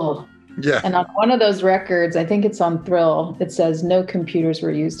evil. Yeah. And on one of those records, I think it's on Thrill, it says no computers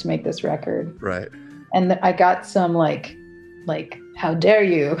were used to make this record. Right. And I got some like, how dare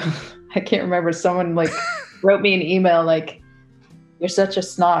you? I can't remember. Someone like wrote me an email like, you're such a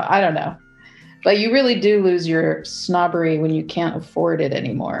snob. I don't know. But you really do lose your snobbery when you can't afford it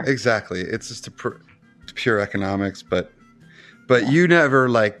anymore. Exactly. It's just pure economics. But you never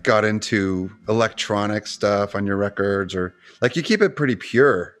like got into electronic stuff on your records, or like you keep it pretty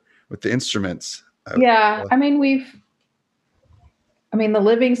pure with the instruments. Yeah. I mean, the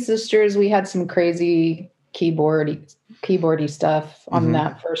Living Sisters, we had some crazy keyboardy stuff on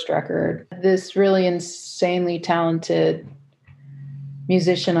that first record. This really insanely talented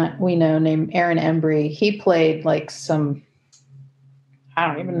musician we know named Aaron Embry, he played like some, I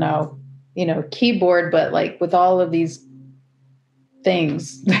don't even know, keyboard, but like with all of these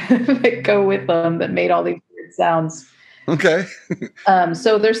things that go with them that made all these weird sounds. Okay.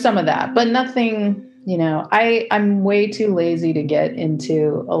 So there's some of that, but nothing, I'm way too lazy to get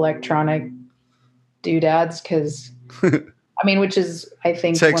into electronic doodads because, which is, I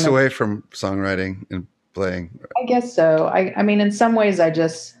think, takes away from songwriting and playing. I guess so. I mean, in some ways I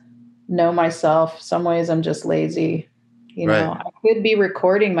just know myself. Some ways I'm just lazy. Right. I could be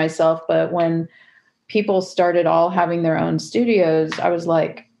recording myself, but when people started all having their own studios, I was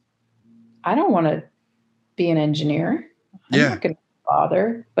like, I don't want to be an engineer. I'm not going to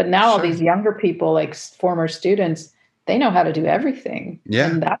bother. But now all these younger people, like former students, they know how to do everything. Yeah.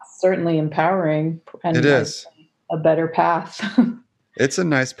 And that's certainly empowering. And it is a better path. It's a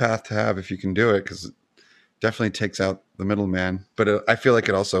nice path to have if you can do it, because it definitely takes out the middleman. But I feel like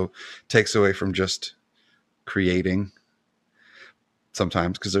it also takes away from just creating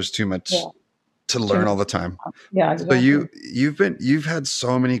sometimes, because there's too much to learn all the time. Yeah, exactly. So you've had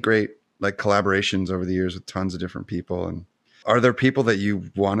so many great like collaborations over the years with tons of different people. And are there people that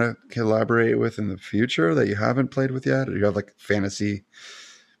you want to collaborate with in the future that you haven't played with yet? Or you have like fantasy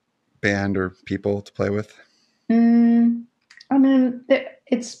band or people to play with? I mean,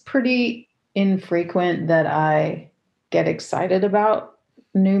 it's pretty infrequent that I get excited about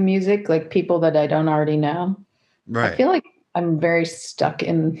new music, like people that I don't already know. Right. I feel like I'm very stuck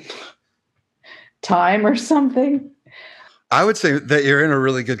in time or something. I would say that you're in a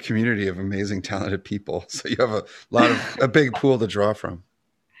really good community of amazing, talented people. So you have a big pool to draw from.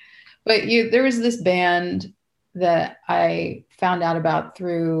 But there was this band that I found out about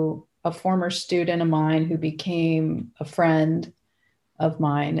through a former student of mine who became a friend of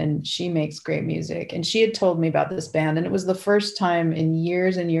mine, and she makes great music. And she had told me about this band, and it was the first time in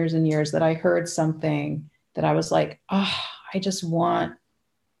years and years and years that I heard something that I was like, oh, I just want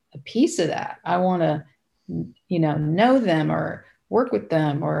a piece of that. I want to, know them or work with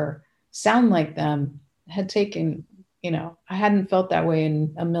them or sound like them. Had taken, I hadn't felt that way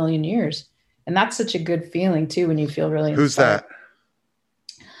in a million years. And that's such a good feeling too, when you feel really Who's inspired.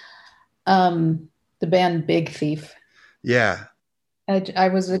 that? The band Big Thief. Yeah. I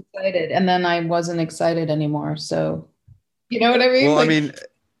was excited, and then I wasn't excited anymore. So, you know what I mean? Well, like, I mean,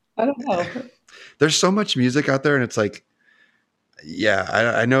 I don't know. There's so much music out there, and it's like, yeah,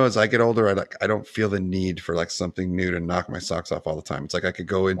 I know as I get older, I don't feel the need for like something new to knock my socks off all the time. It's like I could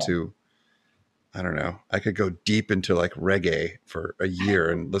go into, I don't know, I could go deep into like reggae for a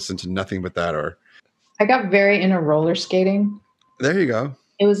year and listen to nothing but that. Or I got very into roller skating. There you go.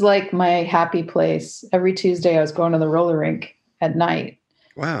 It was like my happy place. Every Tuesday I was going to the roller rink at night.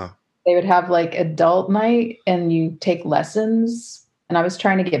 Wow. They would have like adult night and you take lessons, and I was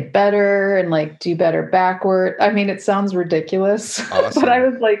trying to get better and like do better backward. I mean, it sounds ridiculous, Awesome. but I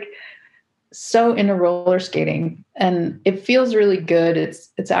was like so into roller skating, and it feels really good.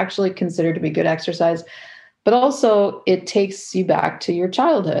 It's actually considered to be good exercise, but also it takes you back to your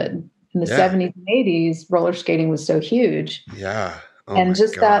childhood. In the 70s and 80s, roller skating was so huge. Yeah. Oh and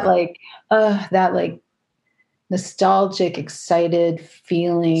just God. that like nostalgic, excited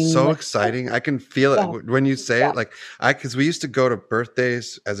feeling. So like, exciting. I can feel it when you say it. Like because we used to go to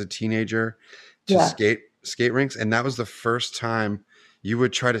birthdays as a teenager to skate rinks. And that was the first time you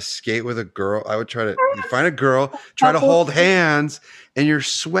would try to skate with a girl. I would try to find a girl, try to hold hands, and you're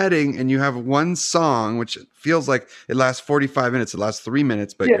sweating, and you have one song, which feels like it lasts 45 minutes. It lasts 3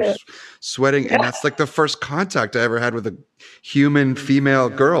 minutes, but you're sweating. And that's like the first contact I ever had with a human female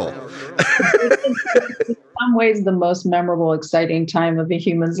girl. In some ways, the most memorable, exciting time of a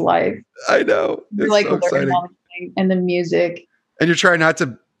human's life. I know. It's like so exciting. And the music. And you're trying not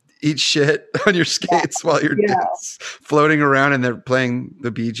to eat shit on your skates while you're floating around and they're playing the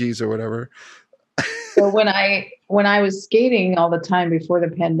Bee Gees or whatever. So when I was skating all the time before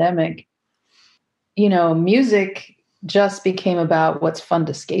the pandemic, music just became about what's fun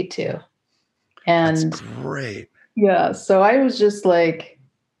to skate to. And that's great. Yeah. So I was just like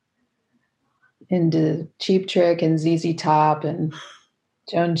into Cheap Trick and ZZ Top and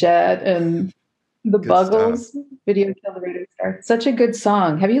Joan Jett and the Good Buggles. stuff. Video Killed the Radio Star. Such a good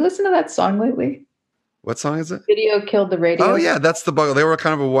song. Have you listened to that song lately? What song is it? Video Killed the Radio Oh yeah, that's the Buggles. They were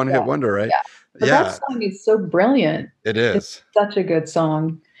kind of a one-hit wonder, right? Yeah. But that song is so brilliant. It is. It's such a good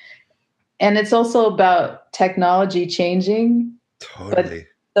song. And it's also about technology changing. Totally.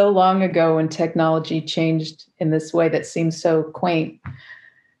 But so long ago when technology changed in this way that seems so quaint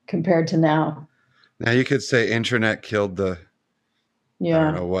compared to now. Now you could say internet killed the I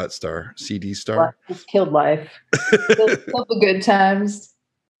don't know what star. CD star? It's killed life. Killed the good times.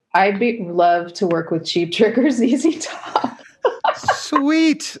 I'd love to work with Cheap Trick or ZZ Top.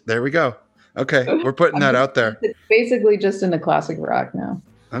 Sweet. There we go. Okay. We're putting that out there. It's basically just into classic rock now.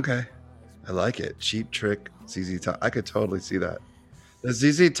 Okay. I like it. Cheap Trick, ZZ Top. I could totally see that. The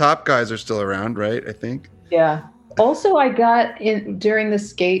ZZ Top guys are still around, right? I think. Yeah. Also, I got in during my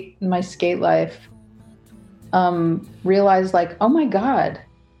skate life, realized like, oh my God,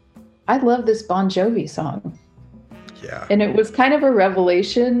 I love this Bon Jovi song. Yeah. And it was kind of a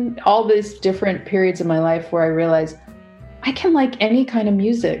revelation, all these different periods of my life where I realized I can like any kind of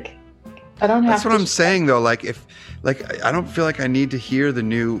music. I don't have That's what I'm saying though. Like I don't feel like I need to hear the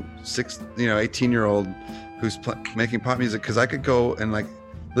new 18-year-old who's making pop music, because I could go and like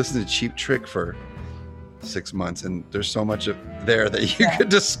listen to Cheap Trick for 6 months, and there's so much there that you could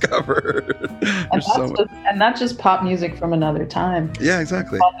discover. And that's just pop music from another time. Yeah,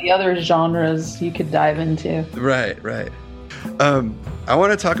 exactly. All the other genres you could dive into. Right. I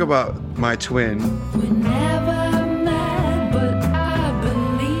want to talk about my twin. We never met, but I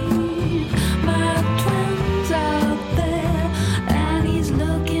believe my twin's out there, and he's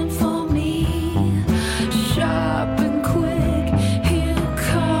looking for me. Sharp and quick, he'll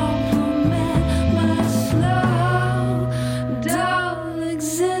compliment my slow, dull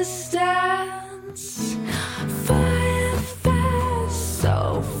existence.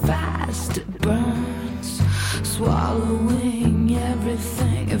 fast it burns, swallowing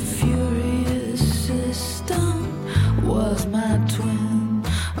everything. A furious system was my twin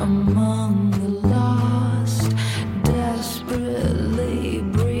among the lost, desperately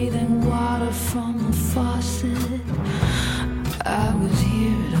breathing water from the faucet. I was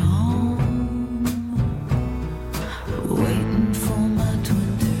here at home, waiting for my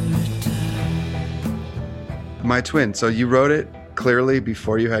twin to return. My twin. So you wrote it clearly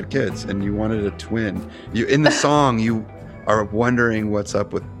before you had kids, and you wanted a twin. You in the song, you are wondering what's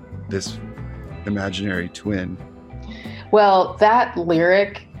up with this imaginary twin. Well, that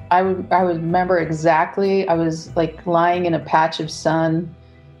lyric, I would remember exactly. I was like lying in a patch of sun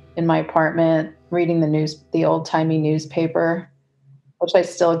in my apartment, reading the old-timey newspaper, which I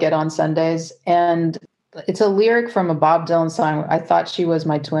still get on Sundays. And it's a lyric from a Bob Dylan song. I thought she was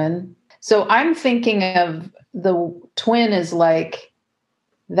my twin. So I'm thinking of the twin as like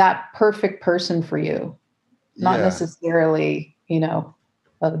that perfect person for you, not necessarily, an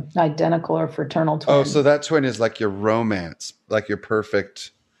identical or fraternal twin. Oh, so that twin is like your romance, like your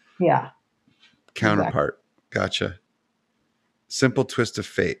perfect counterpart. Exactly. Gotcha. Simple Twist of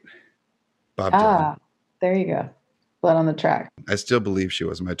Fate. Bob Dylan. There you go. Blood on the Track. I still believe she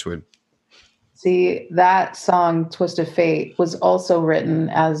was my twin. See, that song, Twist of Fate, was also written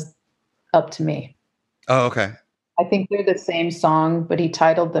as Up to Me. Oh, okay. I think they're the same song, but he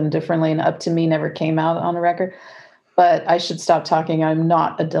titled them differently, and Up to Me never came out on a record. But I should stop talking. I'm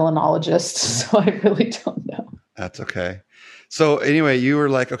not a Dylanologist, so I really don't know. That's okay. So anyway, you were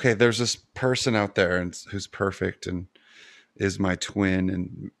like, okay, there's this person out there and who's perfect and is my twin,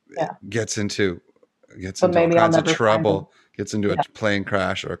 and gets into all kinds of trouble, gets into a plane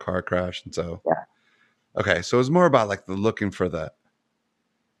crash or a car crash. And so, okay. So it was more about like the looking for that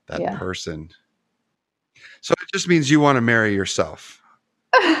person. So it just means you want to marry yourself.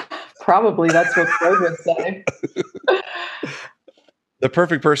 Probably that's what Freud would say. The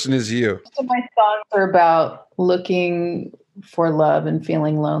perfect person is you. So my songs are about looking for love and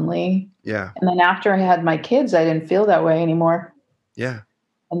feeling lonely. Yeah. And then after I had my kids, I didn't feel that way anymore. Yeah.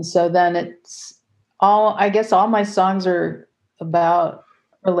 And so then I guess all my songs are about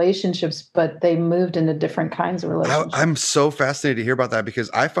relationships, but they moved into different kinds of relationships. I'm so fascinated to hear about that, because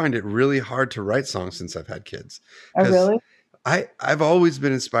I find it really hard to write songs since I've had kids. Oh, really? I've always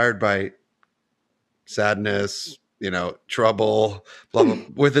been inspired by sadness, trouble, blah, blah,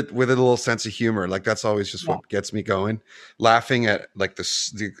 with a little sense of humor. Like that's always just what gets me going. Laughing at like the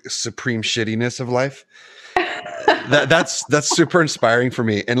supreme shittiness of life. That's super inspiring for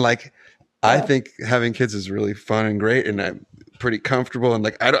me. And like, I think having kids is really fun and great, and I'm pretty comfortable. And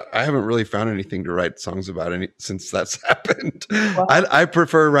like, I haven't really found anything to write songs about since that's happened. Wow. I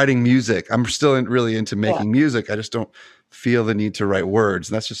prefer writing music. I'm still really into making music. I just don't feel the need to write words.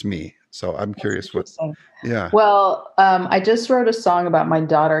 And that's just me. So I'm curious what. Yeah. Well, I just wrote a song about my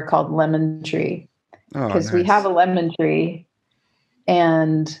daughter called Lemon Tree, because we have a lemon tree,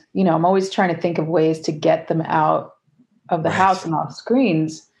 and I'm always trying to think of ways to get them out of the house and off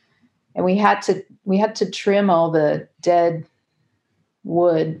screens. And we had to trim all the dead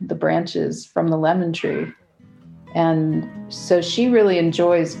wood, the branches from the lemon tree. And so she really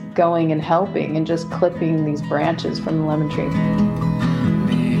enjoys going and helping and just clipping these branches from the lemon tree.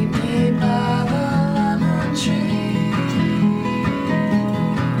 Meet me by the lemon tree.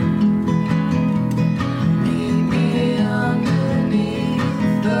 Meet me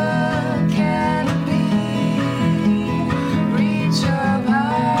underneath the canopy. Reach up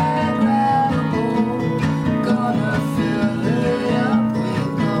high, grab a hold. Gonna fill it up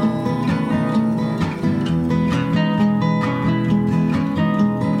with gold.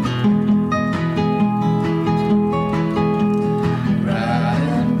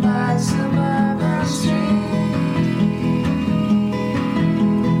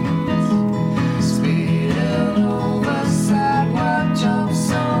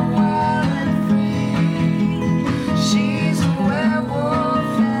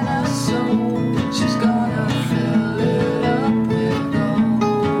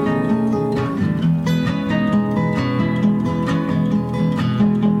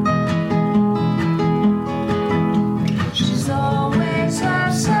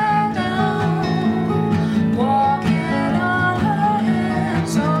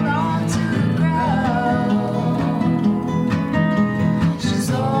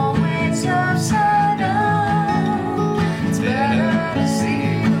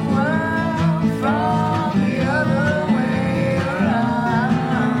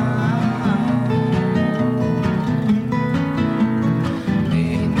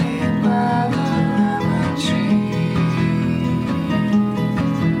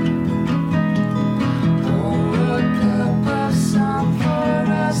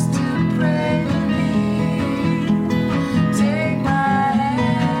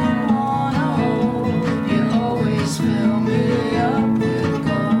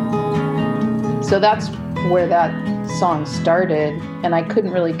 So that's where that song started, and I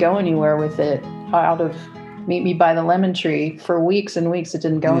couldn't really go anywhere with it out of Meet Me by the Lemon Tree. For weeks and weeks, it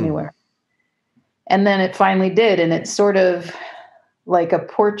didn't go anywhere. And then it finally did, and it's sort of like a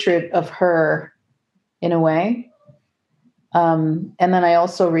portrait of her in a way. And then I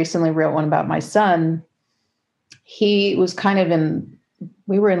also recently wrote one about my son. He was kind of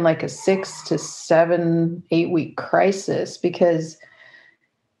we were in like a 6 to 7, 8 week crisis because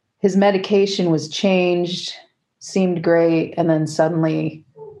his medication was changed, seemed great. And then suddenly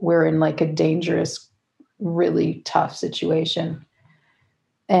we're in like a dangerous, really tough situation.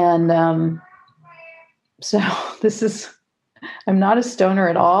 And so I'm not a stoner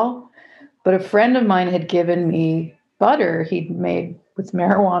at all, but a friend of mine had given me butter he'd made with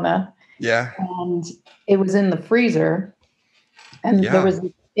marijuana. Yeah. And it was in the freezer. And there was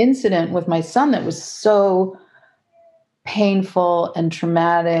an incident with my son that was so painful and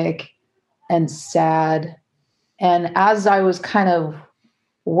traumatic and sad. And as I was kind of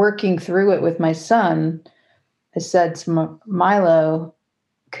working through it with my son, I said to Milo,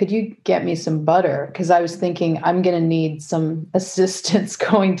 could you get me some butter? Because I was thinking I'm going to need some assistance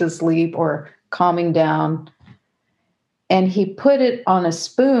going to sleep or calming down. And he put it on a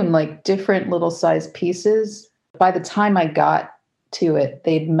spoon, like different little size pieces. By the time I got to it,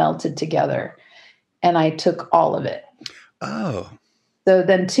 they'd melted together. And I took all of it. Oh. So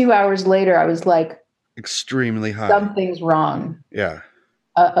then 2 hours later, I was like, extremely high. Something's wrong. Yeah.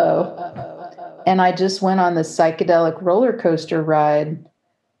 Uh-oh. And I just went on this psychedelic roller coaster ride,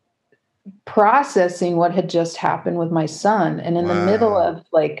 processing what had just happened with my son. And in the middle of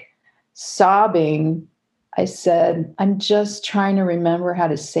like sobbing, I said, I'm just trying to remember how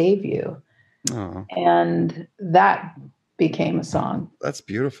to save you. Oh. And that became a song. That's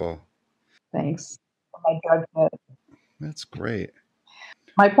beautiful. Thanks. My drug note. That's great.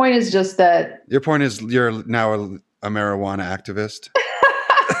 My point is just that. Your point is you're now a marijuana activist.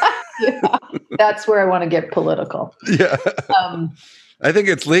 Yeah, that's where I want to get political. Yeah. I think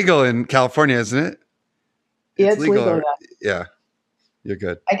it's legal in California, isn't it? Yeah, it's legal. Yeah. You're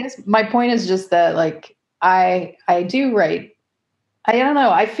good. I guess my point is just that, like, I do write. I don't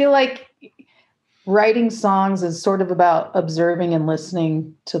know. I feel like writing songs is sort of about observing and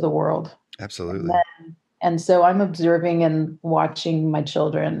listening to the world. Absolutely. And so I'm observing and watching my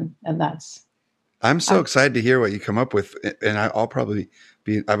children, and that's. I'm so excited to hear what you come up with, and I'll probably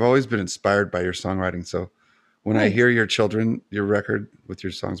be. I've always been inspired by your songwriting, so when I hear your record with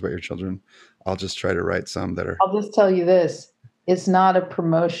your songs about your children, I'll just try to write some that are. I'll just tell you this: it's not a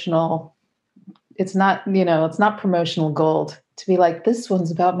promotional. It's not, it's not promotional gold to be like, this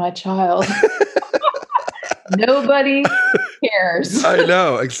one's about my child. Nobody cares. I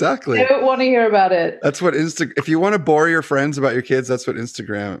know, exactly. They don't want to hear about it. That's what if you want to bore your friends about your kids, that's what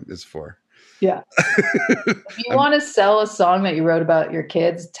Instagram is for. Yeah. If you want to sell a song that you wrote about your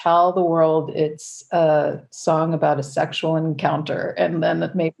kids, tell the world it's a song about a sexual encounter, and then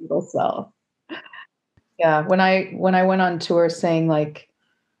maybe it'll sell. Yeah. When I went on tour saying like,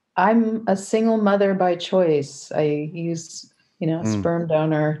 I'm a single mother by choice. I use, sperm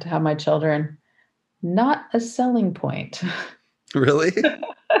donor to have my children. Not a selling point. Really?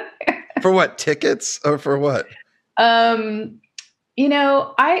 For what? Tickets or for what? I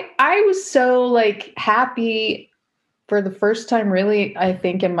was so like happy for the first time, really, I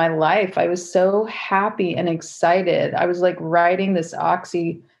think in my life. I was so happy and excited. I was like riding this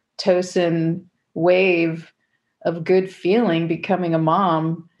oxytocin wave of good feeling becoming a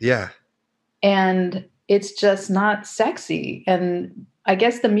mom. Yeah. And it's just not sexy. And I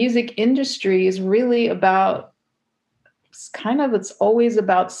guess the music industry is really about, it's always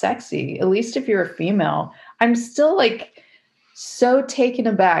about sexy, at least if you're a female. I'm still like so taken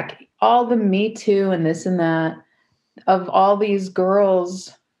aback. All the Me Too and this and that of all these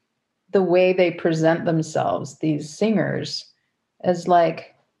girls, the way they present themselves, these singers, as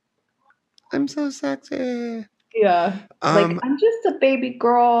like, I'm so sexy. Yeah. Like, I'm just a baby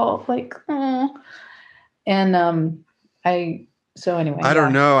girl. Like, oh. And so anyway. I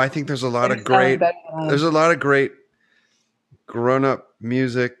don't know. I think there's a lot of great grown-up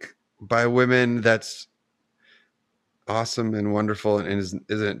music by women that's awesome and wonderful and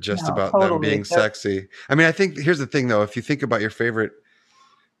isn't just about them being sexy. I mean, I think here's the thing though, if you think about your favorite,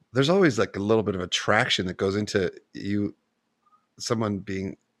 there's always like a little bit of attraction that goes into someone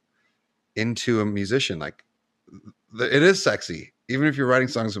being into a musician. Like, it is sexy, even if you're writing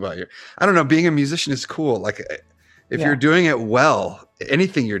songs about I don't know, being a musician is cool. Like, if you're doing it well,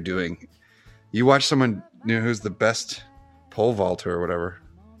 anything you're doing, you watch someone who's the best pole vaulter or whatever,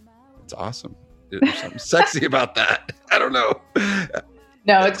 it's awesome. There's something sexy about that. I don't know.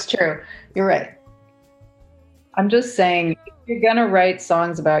 No, it's true. You're right. I'm just saying, if you're gonna write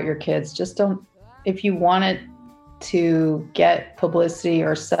songs about your kids, just don't. If you want it to get publicity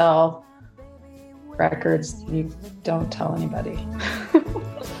or sell records, you don't tell anybody.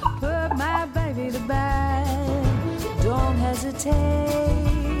 Put my baby to bed. Don't hesitate.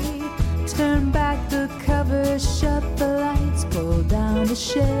 Turn back the covers, shut the lights, pull down the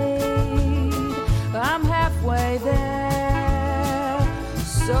shade. I'm halfway there,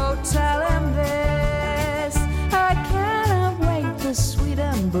 so tell him this. I cannot wait the sweet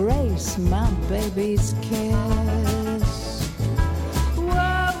embrace, my baby's kiss. Whoa,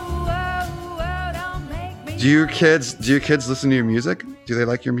 whoa, whoa, don't make me. Do your kids listen to your music? Do they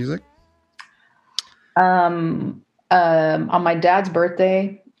like your music? On my dad's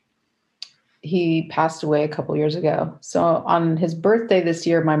birthday, he passed away a couple years ago. So on his birthday this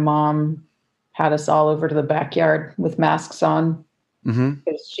year, my mom had us all over to the backyard with masks on.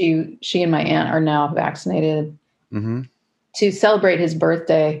 Because she and my aunt are now vaccinated to celebrate his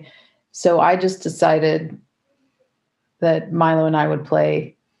birthday. So I just decided that Milo and I would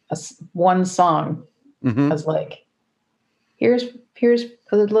play one song. I was like, here's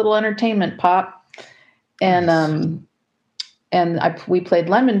a little entertainment pop. And we played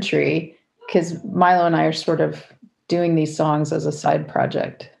Lemon Tree because Milo and I are sort of doing these songs as a side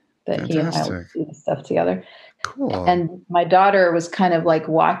project that Fantastic. he and I will do the stuff together. Cool. And my daughter was kind of like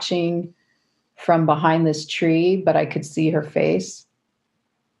watching from behind this tree, but I could see her face.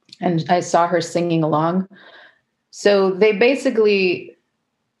 And I saw her singing along. So they basically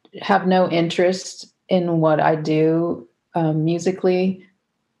have no interest in what I do musically.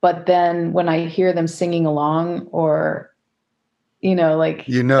 But then when I hear them singing along, or, like...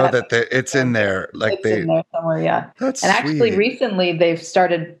 that it's in there. Like it's in there somewhere, yeah. That's and actually sweet. recently they've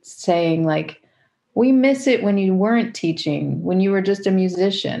started saying, like, we miss it when you weren't teaching, when you were just a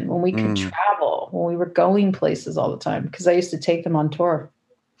musician, when we could travel, when we were going places all the time. Because I used to take them on tour.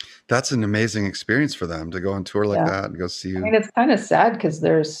 That's an amazing experience for them to go on tour like that and go see you. I mean, it's kind of sad because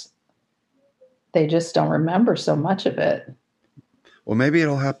they just don't remember so much of it. Well, maybe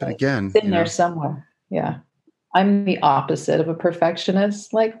it'll happen again. It's in there somewhere. Yeah. I'm the opposite of a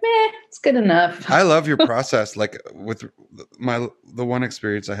perfectionist. Like, it's good enough. I love your process. Like with the one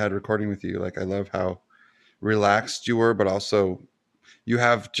experience I had recording with you, like I love how relaxed you were, but also you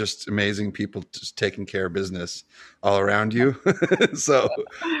have just amazing people just taking care of business all around you. So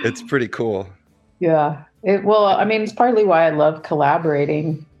it's pretty cool. Yeah. It's partly why I love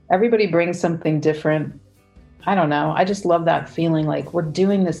collaborating. Everybody brings something different. I don't know. I just love that feeling like we're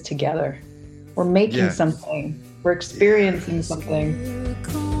doing this together. We're making something. We're experiencing something.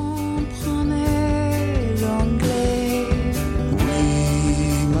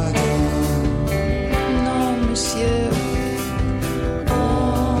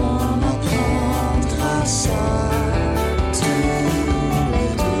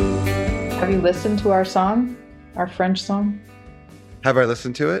 Have you listened to our song, our French song? Have I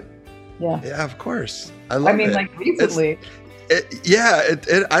listened to it? Yeah. Yeah, of course. I love it. Like recently.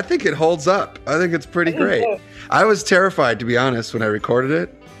 I think it holds up. I think it's pretty great. I was terrified, to be honest, when I recorded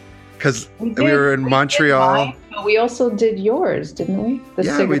it because we were in Montreal. But we also did yours, didn't we?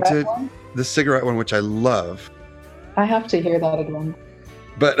 We did the cigarette one, which I love. I have to hear that again.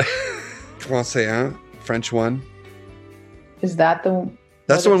 But Français, hein? French one. Is that the?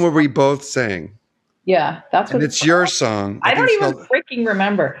 That's the one where we both sang. Yeah, that's what it's your song. I don't even freaking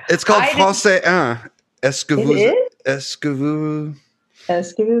remember. It's called Français 1. Est-ce que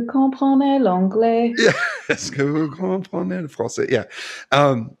vous comprenez l'anglais? Yeah. Est-ce que vous comprenez le français? Yeah.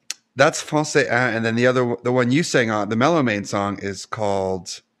 That's Français 1. And then the one you sang on, the Mellow song is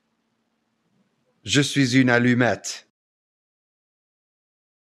called Je suis une allumette.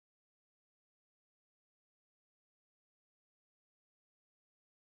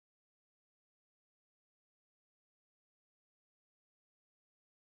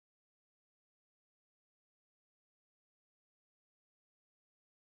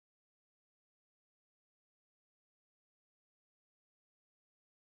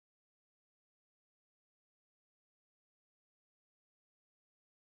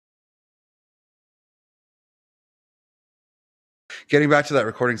 Getting back to that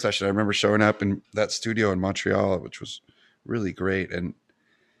recording session, I remember showing up in that studio in Montreal, which was really great. And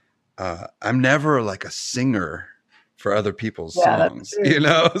I'm never like a singer for other people's songs, So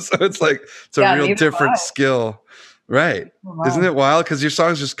it's like, it's a real different skill. Right. Wow. Isn't it wild? Because your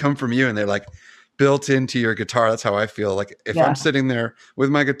songs just come from you and they're like built into your guitar. That's how I feel. Like if I'm sitting there with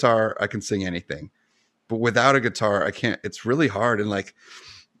my guitar, I can sing anything. But without a guitar, I can't. It's really hard. And like,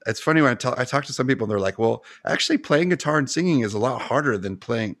 it's funny when I talk to some people and they're like, well, actually playing guitar and singing is a lot harder than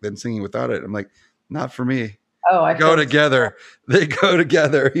singing without it. I'm like, not for me. Oh, I go feel together. They go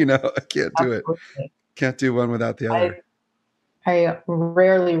together. You know, I can't do it. absolutely. Can't do one without the other. I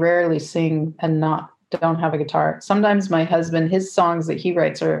rarely sing and don't have a guitar. Sometimes my husband, his songs that he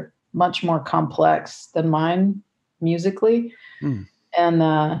writes are much more complex than mine musically. Hmm.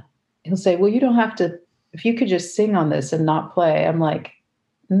 And he'll say, well, you don't have to, if you could just sing on this and not play. I'm like,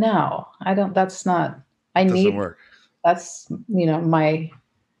 no, I don't, that's not, I Doesn't need, work. that's, my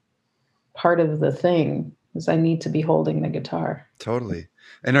part of the thing is I need to be holding the guitar. Totally.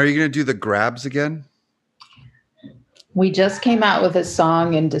 And are you going to do the grabs again? We just came out with a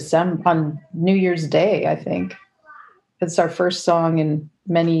song in December on New Year's Day, I think. It's our first song in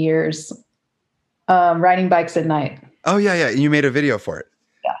many years. Riding Bikes at Night. Oh yeah. You made a video for it.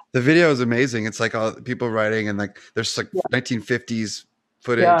 Yeah. The video is amazing. It's like all people riding and like there's like 1950s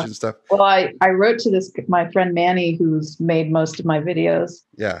footage and stuff. Well, I wrote to my friend Manny, who's made most of my videos.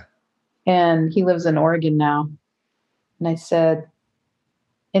 Yeah. And he lives in Oregon now. And I said,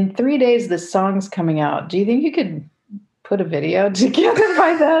 in 3 days, this song's coming out. Do you think you could put a video together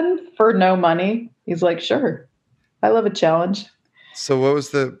by then for no money? He's like, sure. I love a challenge. So what was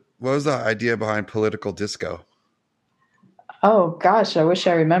the idea behind Political Disco? Oh gosh, I wish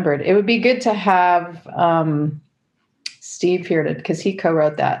I remembered. It would be good to have Steve here because he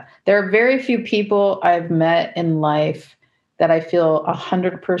co-wrote that. There are very few people I've met in life that I feel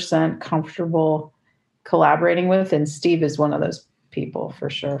 100% comfortable collaborating with, and Steve is one of those people for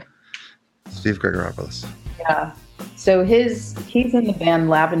sure. Steve Gregoropoulos. Yeah. So he's in the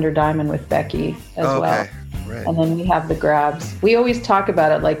band Lavender Diamond with Becky as well. Okay. Right. And then we have the Grabs. We always talk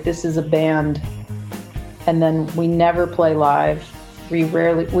about it like this is a band, and then we never play live. We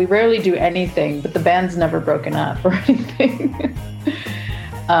rarely do anything, but the band's never broken up or anything.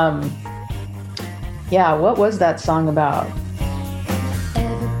 Yeah, what was that song about?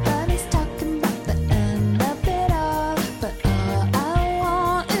 Everybody's talking about the end of it all, but all I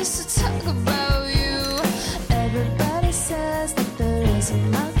want is to talk about you. Everybody says that there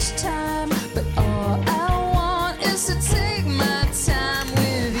isn't much time, but all I want is to take my time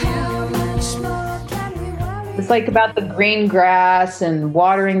with you. How much more can we worry? It's like about the green grass and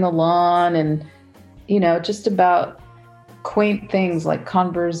watering the lawn and, just about quaint things like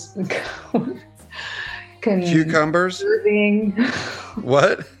Converse. Cucumbers? Conserving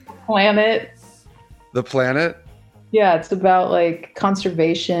What? planet. The planet? Yeah, it's about like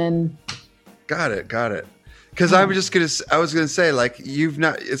conservation. Got it. Because I was gonna say like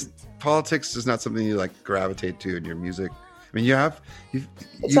politics is not something you like gravitate to in your music. I mean, you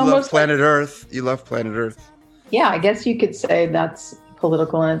love Planet Earth. You love Planet Earth. Yeah, I guess you could say that's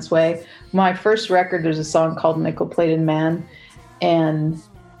political in its way. My first record, there's a song called Nickel Plated Man, and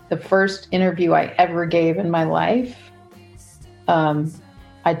the first interview I ever gave in my life,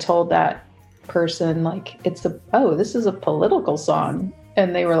 I told that person like, this is a political song.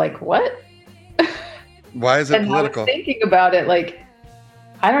 And they were like, what? Why is it political? I was thinking about it, like,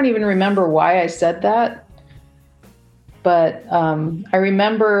 I don't even remember why I said that. But I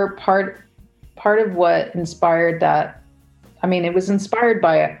remember part of what inspired that. I mean, it was inspired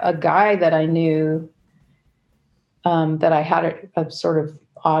by a guy that I knew that I had a sort of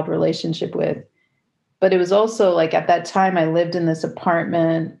odd relationship with. But it was also like at that time I lived in this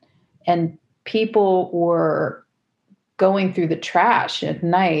apartment and people were going through the trash at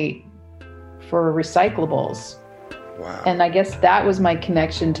night for recyclables. Wow. And I guess that was my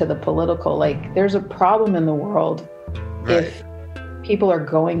connection to the political. Like, there's a problem in the world if people are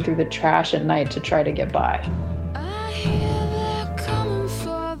going through the trash at night to try to get by. I hear they're coming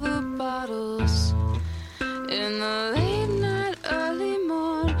for the bottles in the late night, early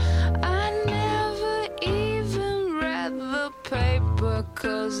morn. I never even read the paper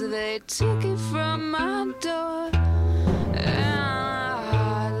 'cause they took it from my door. And I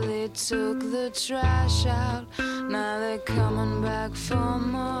hardly took the trash out. Now they're coming back for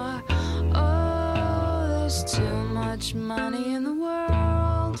more. Oh, there's too much money in the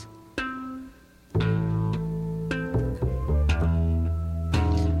world.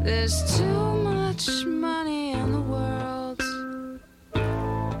 There's too much money in the world.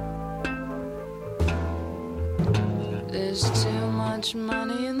 There's too much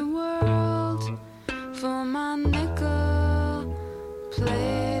money in the world for my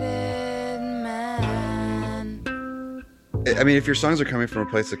nickel-plated man. I mean, if your songs are coming from a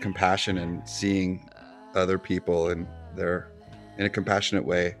place of compassion and seeing other people and they're in a compassionate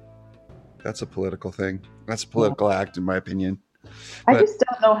way, that's a political thing. That's a political act, in my opinion. I just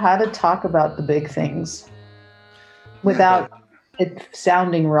don't know how to talk about the big things without it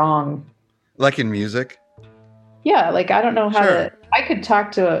sounding wrong. Like in music? Yeah, like I don't know how Sure. I could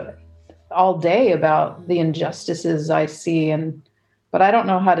talk to all day about the injustices I see, but I don't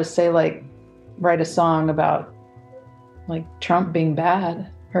know how to say, like, write a song about like Trump being bad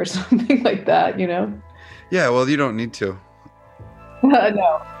or something like that, you know? Yeah, well, you don't need to.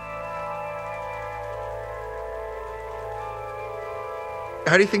 No.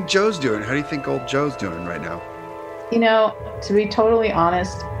 How do you think Joe's doing? How do you think old Joe's doing right now? You know, to be totally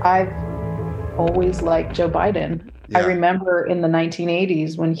honest, I've always liked Joe Biden. Yeah. I remember in the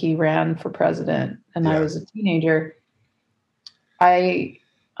 1980s when he ran for president and I was a teenager,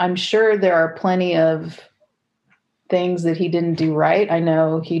 I'm sure there are plenty of things that he didn't do right. I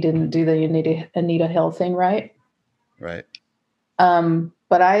know he didn't do the Anita Hill thing right. Right.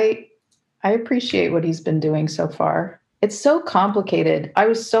 But I appreciate what he's been doing so far. It's so complicated. I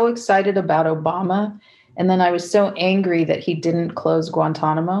was so excited about Obama, and then I was so angry that he didn't close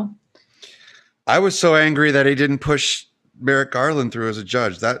Guantanamo. I was so angry that he didn't push Merrick Garland through as a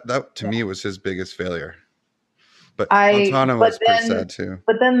judge. That to me was his biggest failure. But Guantanamo was pretty sad too.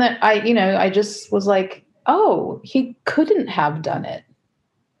 But then I just was like, oh, he couldn't have done it.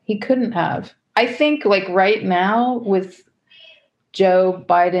 He couldn't have. I think like right now with Joe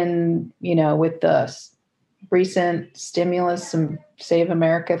Biden, you know, with the recent stimulus and Save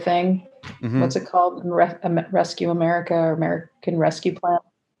America thing, what's it called? Rescue America or American Rescue Plan.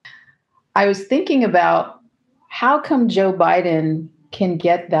 I was thinking about how come Joe Biden can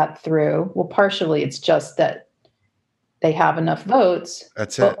get that through. Well, partially it's just that they have enough votes.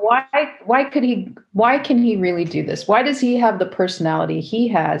 That's but it. Why can he really do this? Why does he have the personality he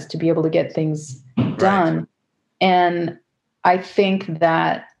has to be able to get things done? Right. And I think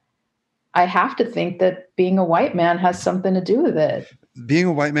that I have to think that being a white man has something to do with it. Being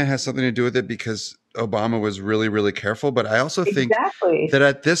a white man has something to do with it because Obama was really, really careful. But I also think that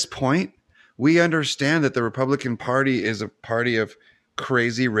at this point, we understand that the Republican Party is a party of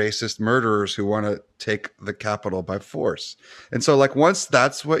crazy racist murderers who want to take the Capitol by force. And so like once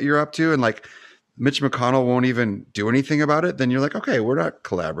that's what you're up to and like Mitch McConnell won't even do anything about it, then you're like, okay, we're not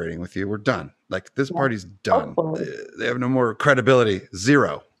collaborating with you. We're done. Like this party's done. They have no more credibility.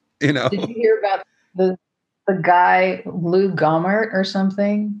 Zero. You know? Did you hear about the guy, Lou Gohmert or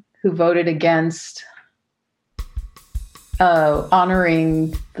something, who voted against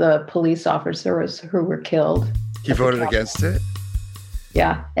honoring the police officers who were killed? He voted against it?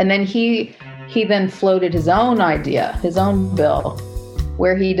 Yeah. And then he then floated his own idea, his own bill,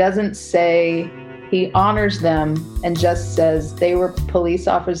 where he doesn't say he honors them and just says they were police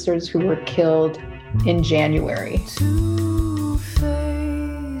officers who were killed in January. Two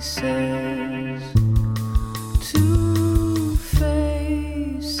faces, two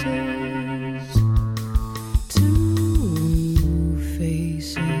faces, two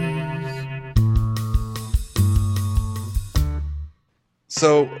faces.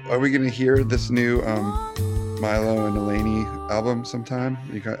 So, are we going to hear this new Milo and Eleni album sometime?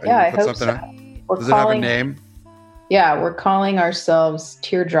 I hope so. Does it have a name? Yeah, we're calling ourselves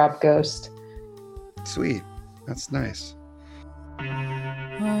Teardrop Ghost. Sweet. That's nice.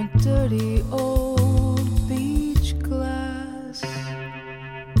 A dirty old beach glass.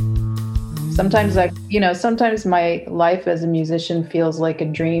 Sometimes sometimes my life as a musician feels like a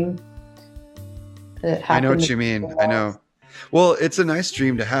dream. I know what you mean. I know. Well, it's a nice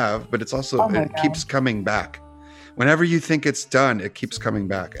dream to have, but it's also, it keeps coming back. Whenever you think it's done, it keeps coming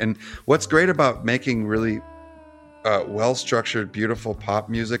back. And what's great about making really well-structured, beautiful pop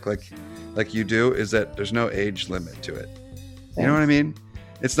music like you do is that there's no age limit to it. Thanks. You know what I mean?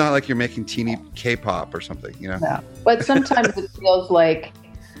 It's not like you're making teeny K-pop or something, you know? No. But sometimes it feels like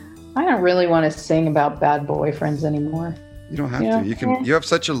I don't really want to sing about bad boyfriends anymore. You don't have to. You have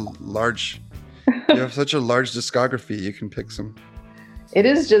such a large discography. You can pick some. It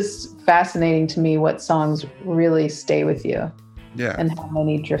is just fascinating to me what songs really stay with you. Yeah. And how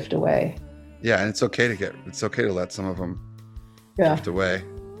many drift away. Yeah, and it's okay to let some of them drift away.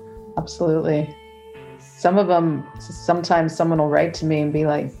 Absolutely. Some of them, sometimes someone will write to me and be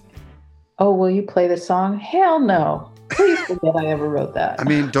like, "Oh, will you play this song?" Hell no. Please forget I ever wrote that. I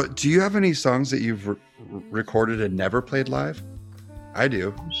mean, do you have any songs that you've recorded and never played live? I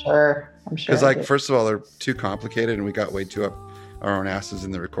do. I'm sure. Because first of all, they're too complicated and we got way too up our own asses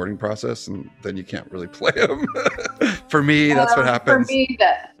in the recording process, and then you can't really play them. For me, that's what happens. For me,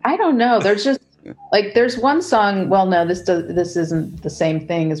 I don't know. There's just like there's one song. Well, no, this isn't the same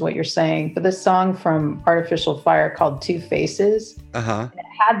thing as what you're saying. But this song from Artificial Fire called Two Faces. It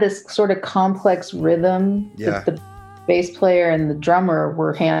had this sort of complex rhythm that the bass player and the drummer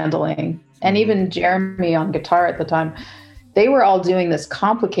were handling, and even Jeremy on guitar at the time. They were all doing this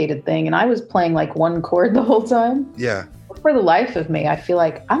complicated thing, and I was playing like one chord the whole time. Yeah. for the life of me, I feel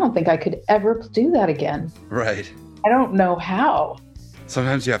like I don't think I could ever do that again. Right. I don't know how.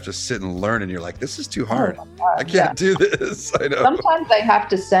 Sometimes you have to sit and learn and you're like, this is too hard. Oh my God, I can't do this. I know. Sometimes I have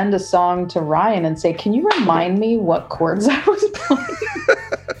to send a song to Ryan and say, can you remind me what chords I was playing?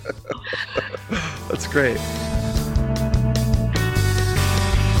 That's great.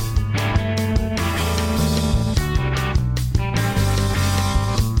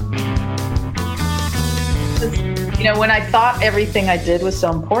 You know, when I thought everything I did was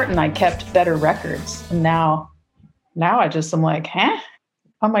so important, I kept better records. And now I just am like, huh?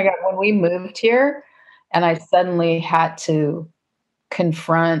 Oh my God, when we moved here and I suddenly had to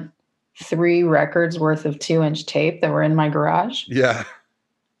confront 3 records worth of 2-inch tape that were in my garage. Yeah.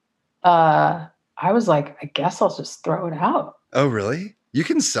 I was like, I guess I'll just throw it out. Oh, really? You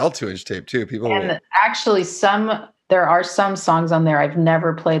can sell 2-inch tape too. People And will. actually there are some songs on there I've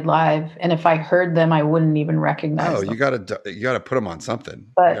never played live. And if I heard them, I wouldn't even recognize them. You gotta put them on something. You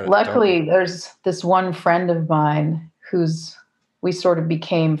But gotta luckily, there's this one friend of mine we sort of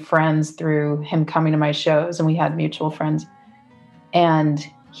became friends through him coming to my shows, and we had mutual friends. And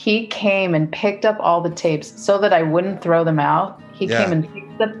he came and picked up all the tapes so that I wouldn't throw them out. He came and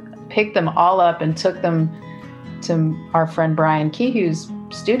picked them all up and took them to our friend Brian Kehue's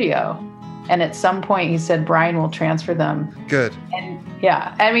studio. And at some point he said Brian will transfer them. Good. And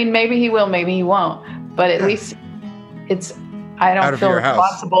yeah, I mean, maybe he will, maybe he won't. But at least I don't feel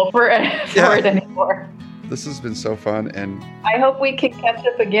responsible for it anymore. This has been so fun, and I hope we can catch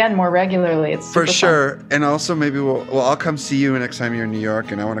up again more regularly. It's for super sure. fun. And also maybe I'll come see you next time you're in New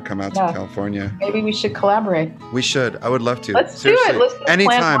York, and I want to come out to California. Maybe we should collaborate. We should. I would love to. Let's Seriously. do it. Let's just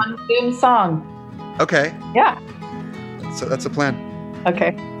Anytime. plan one Zoom song. Okay. Yeah. So that's a plan.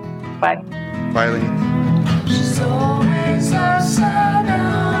 Okay. Bye. Bye, Lee. She's always outside.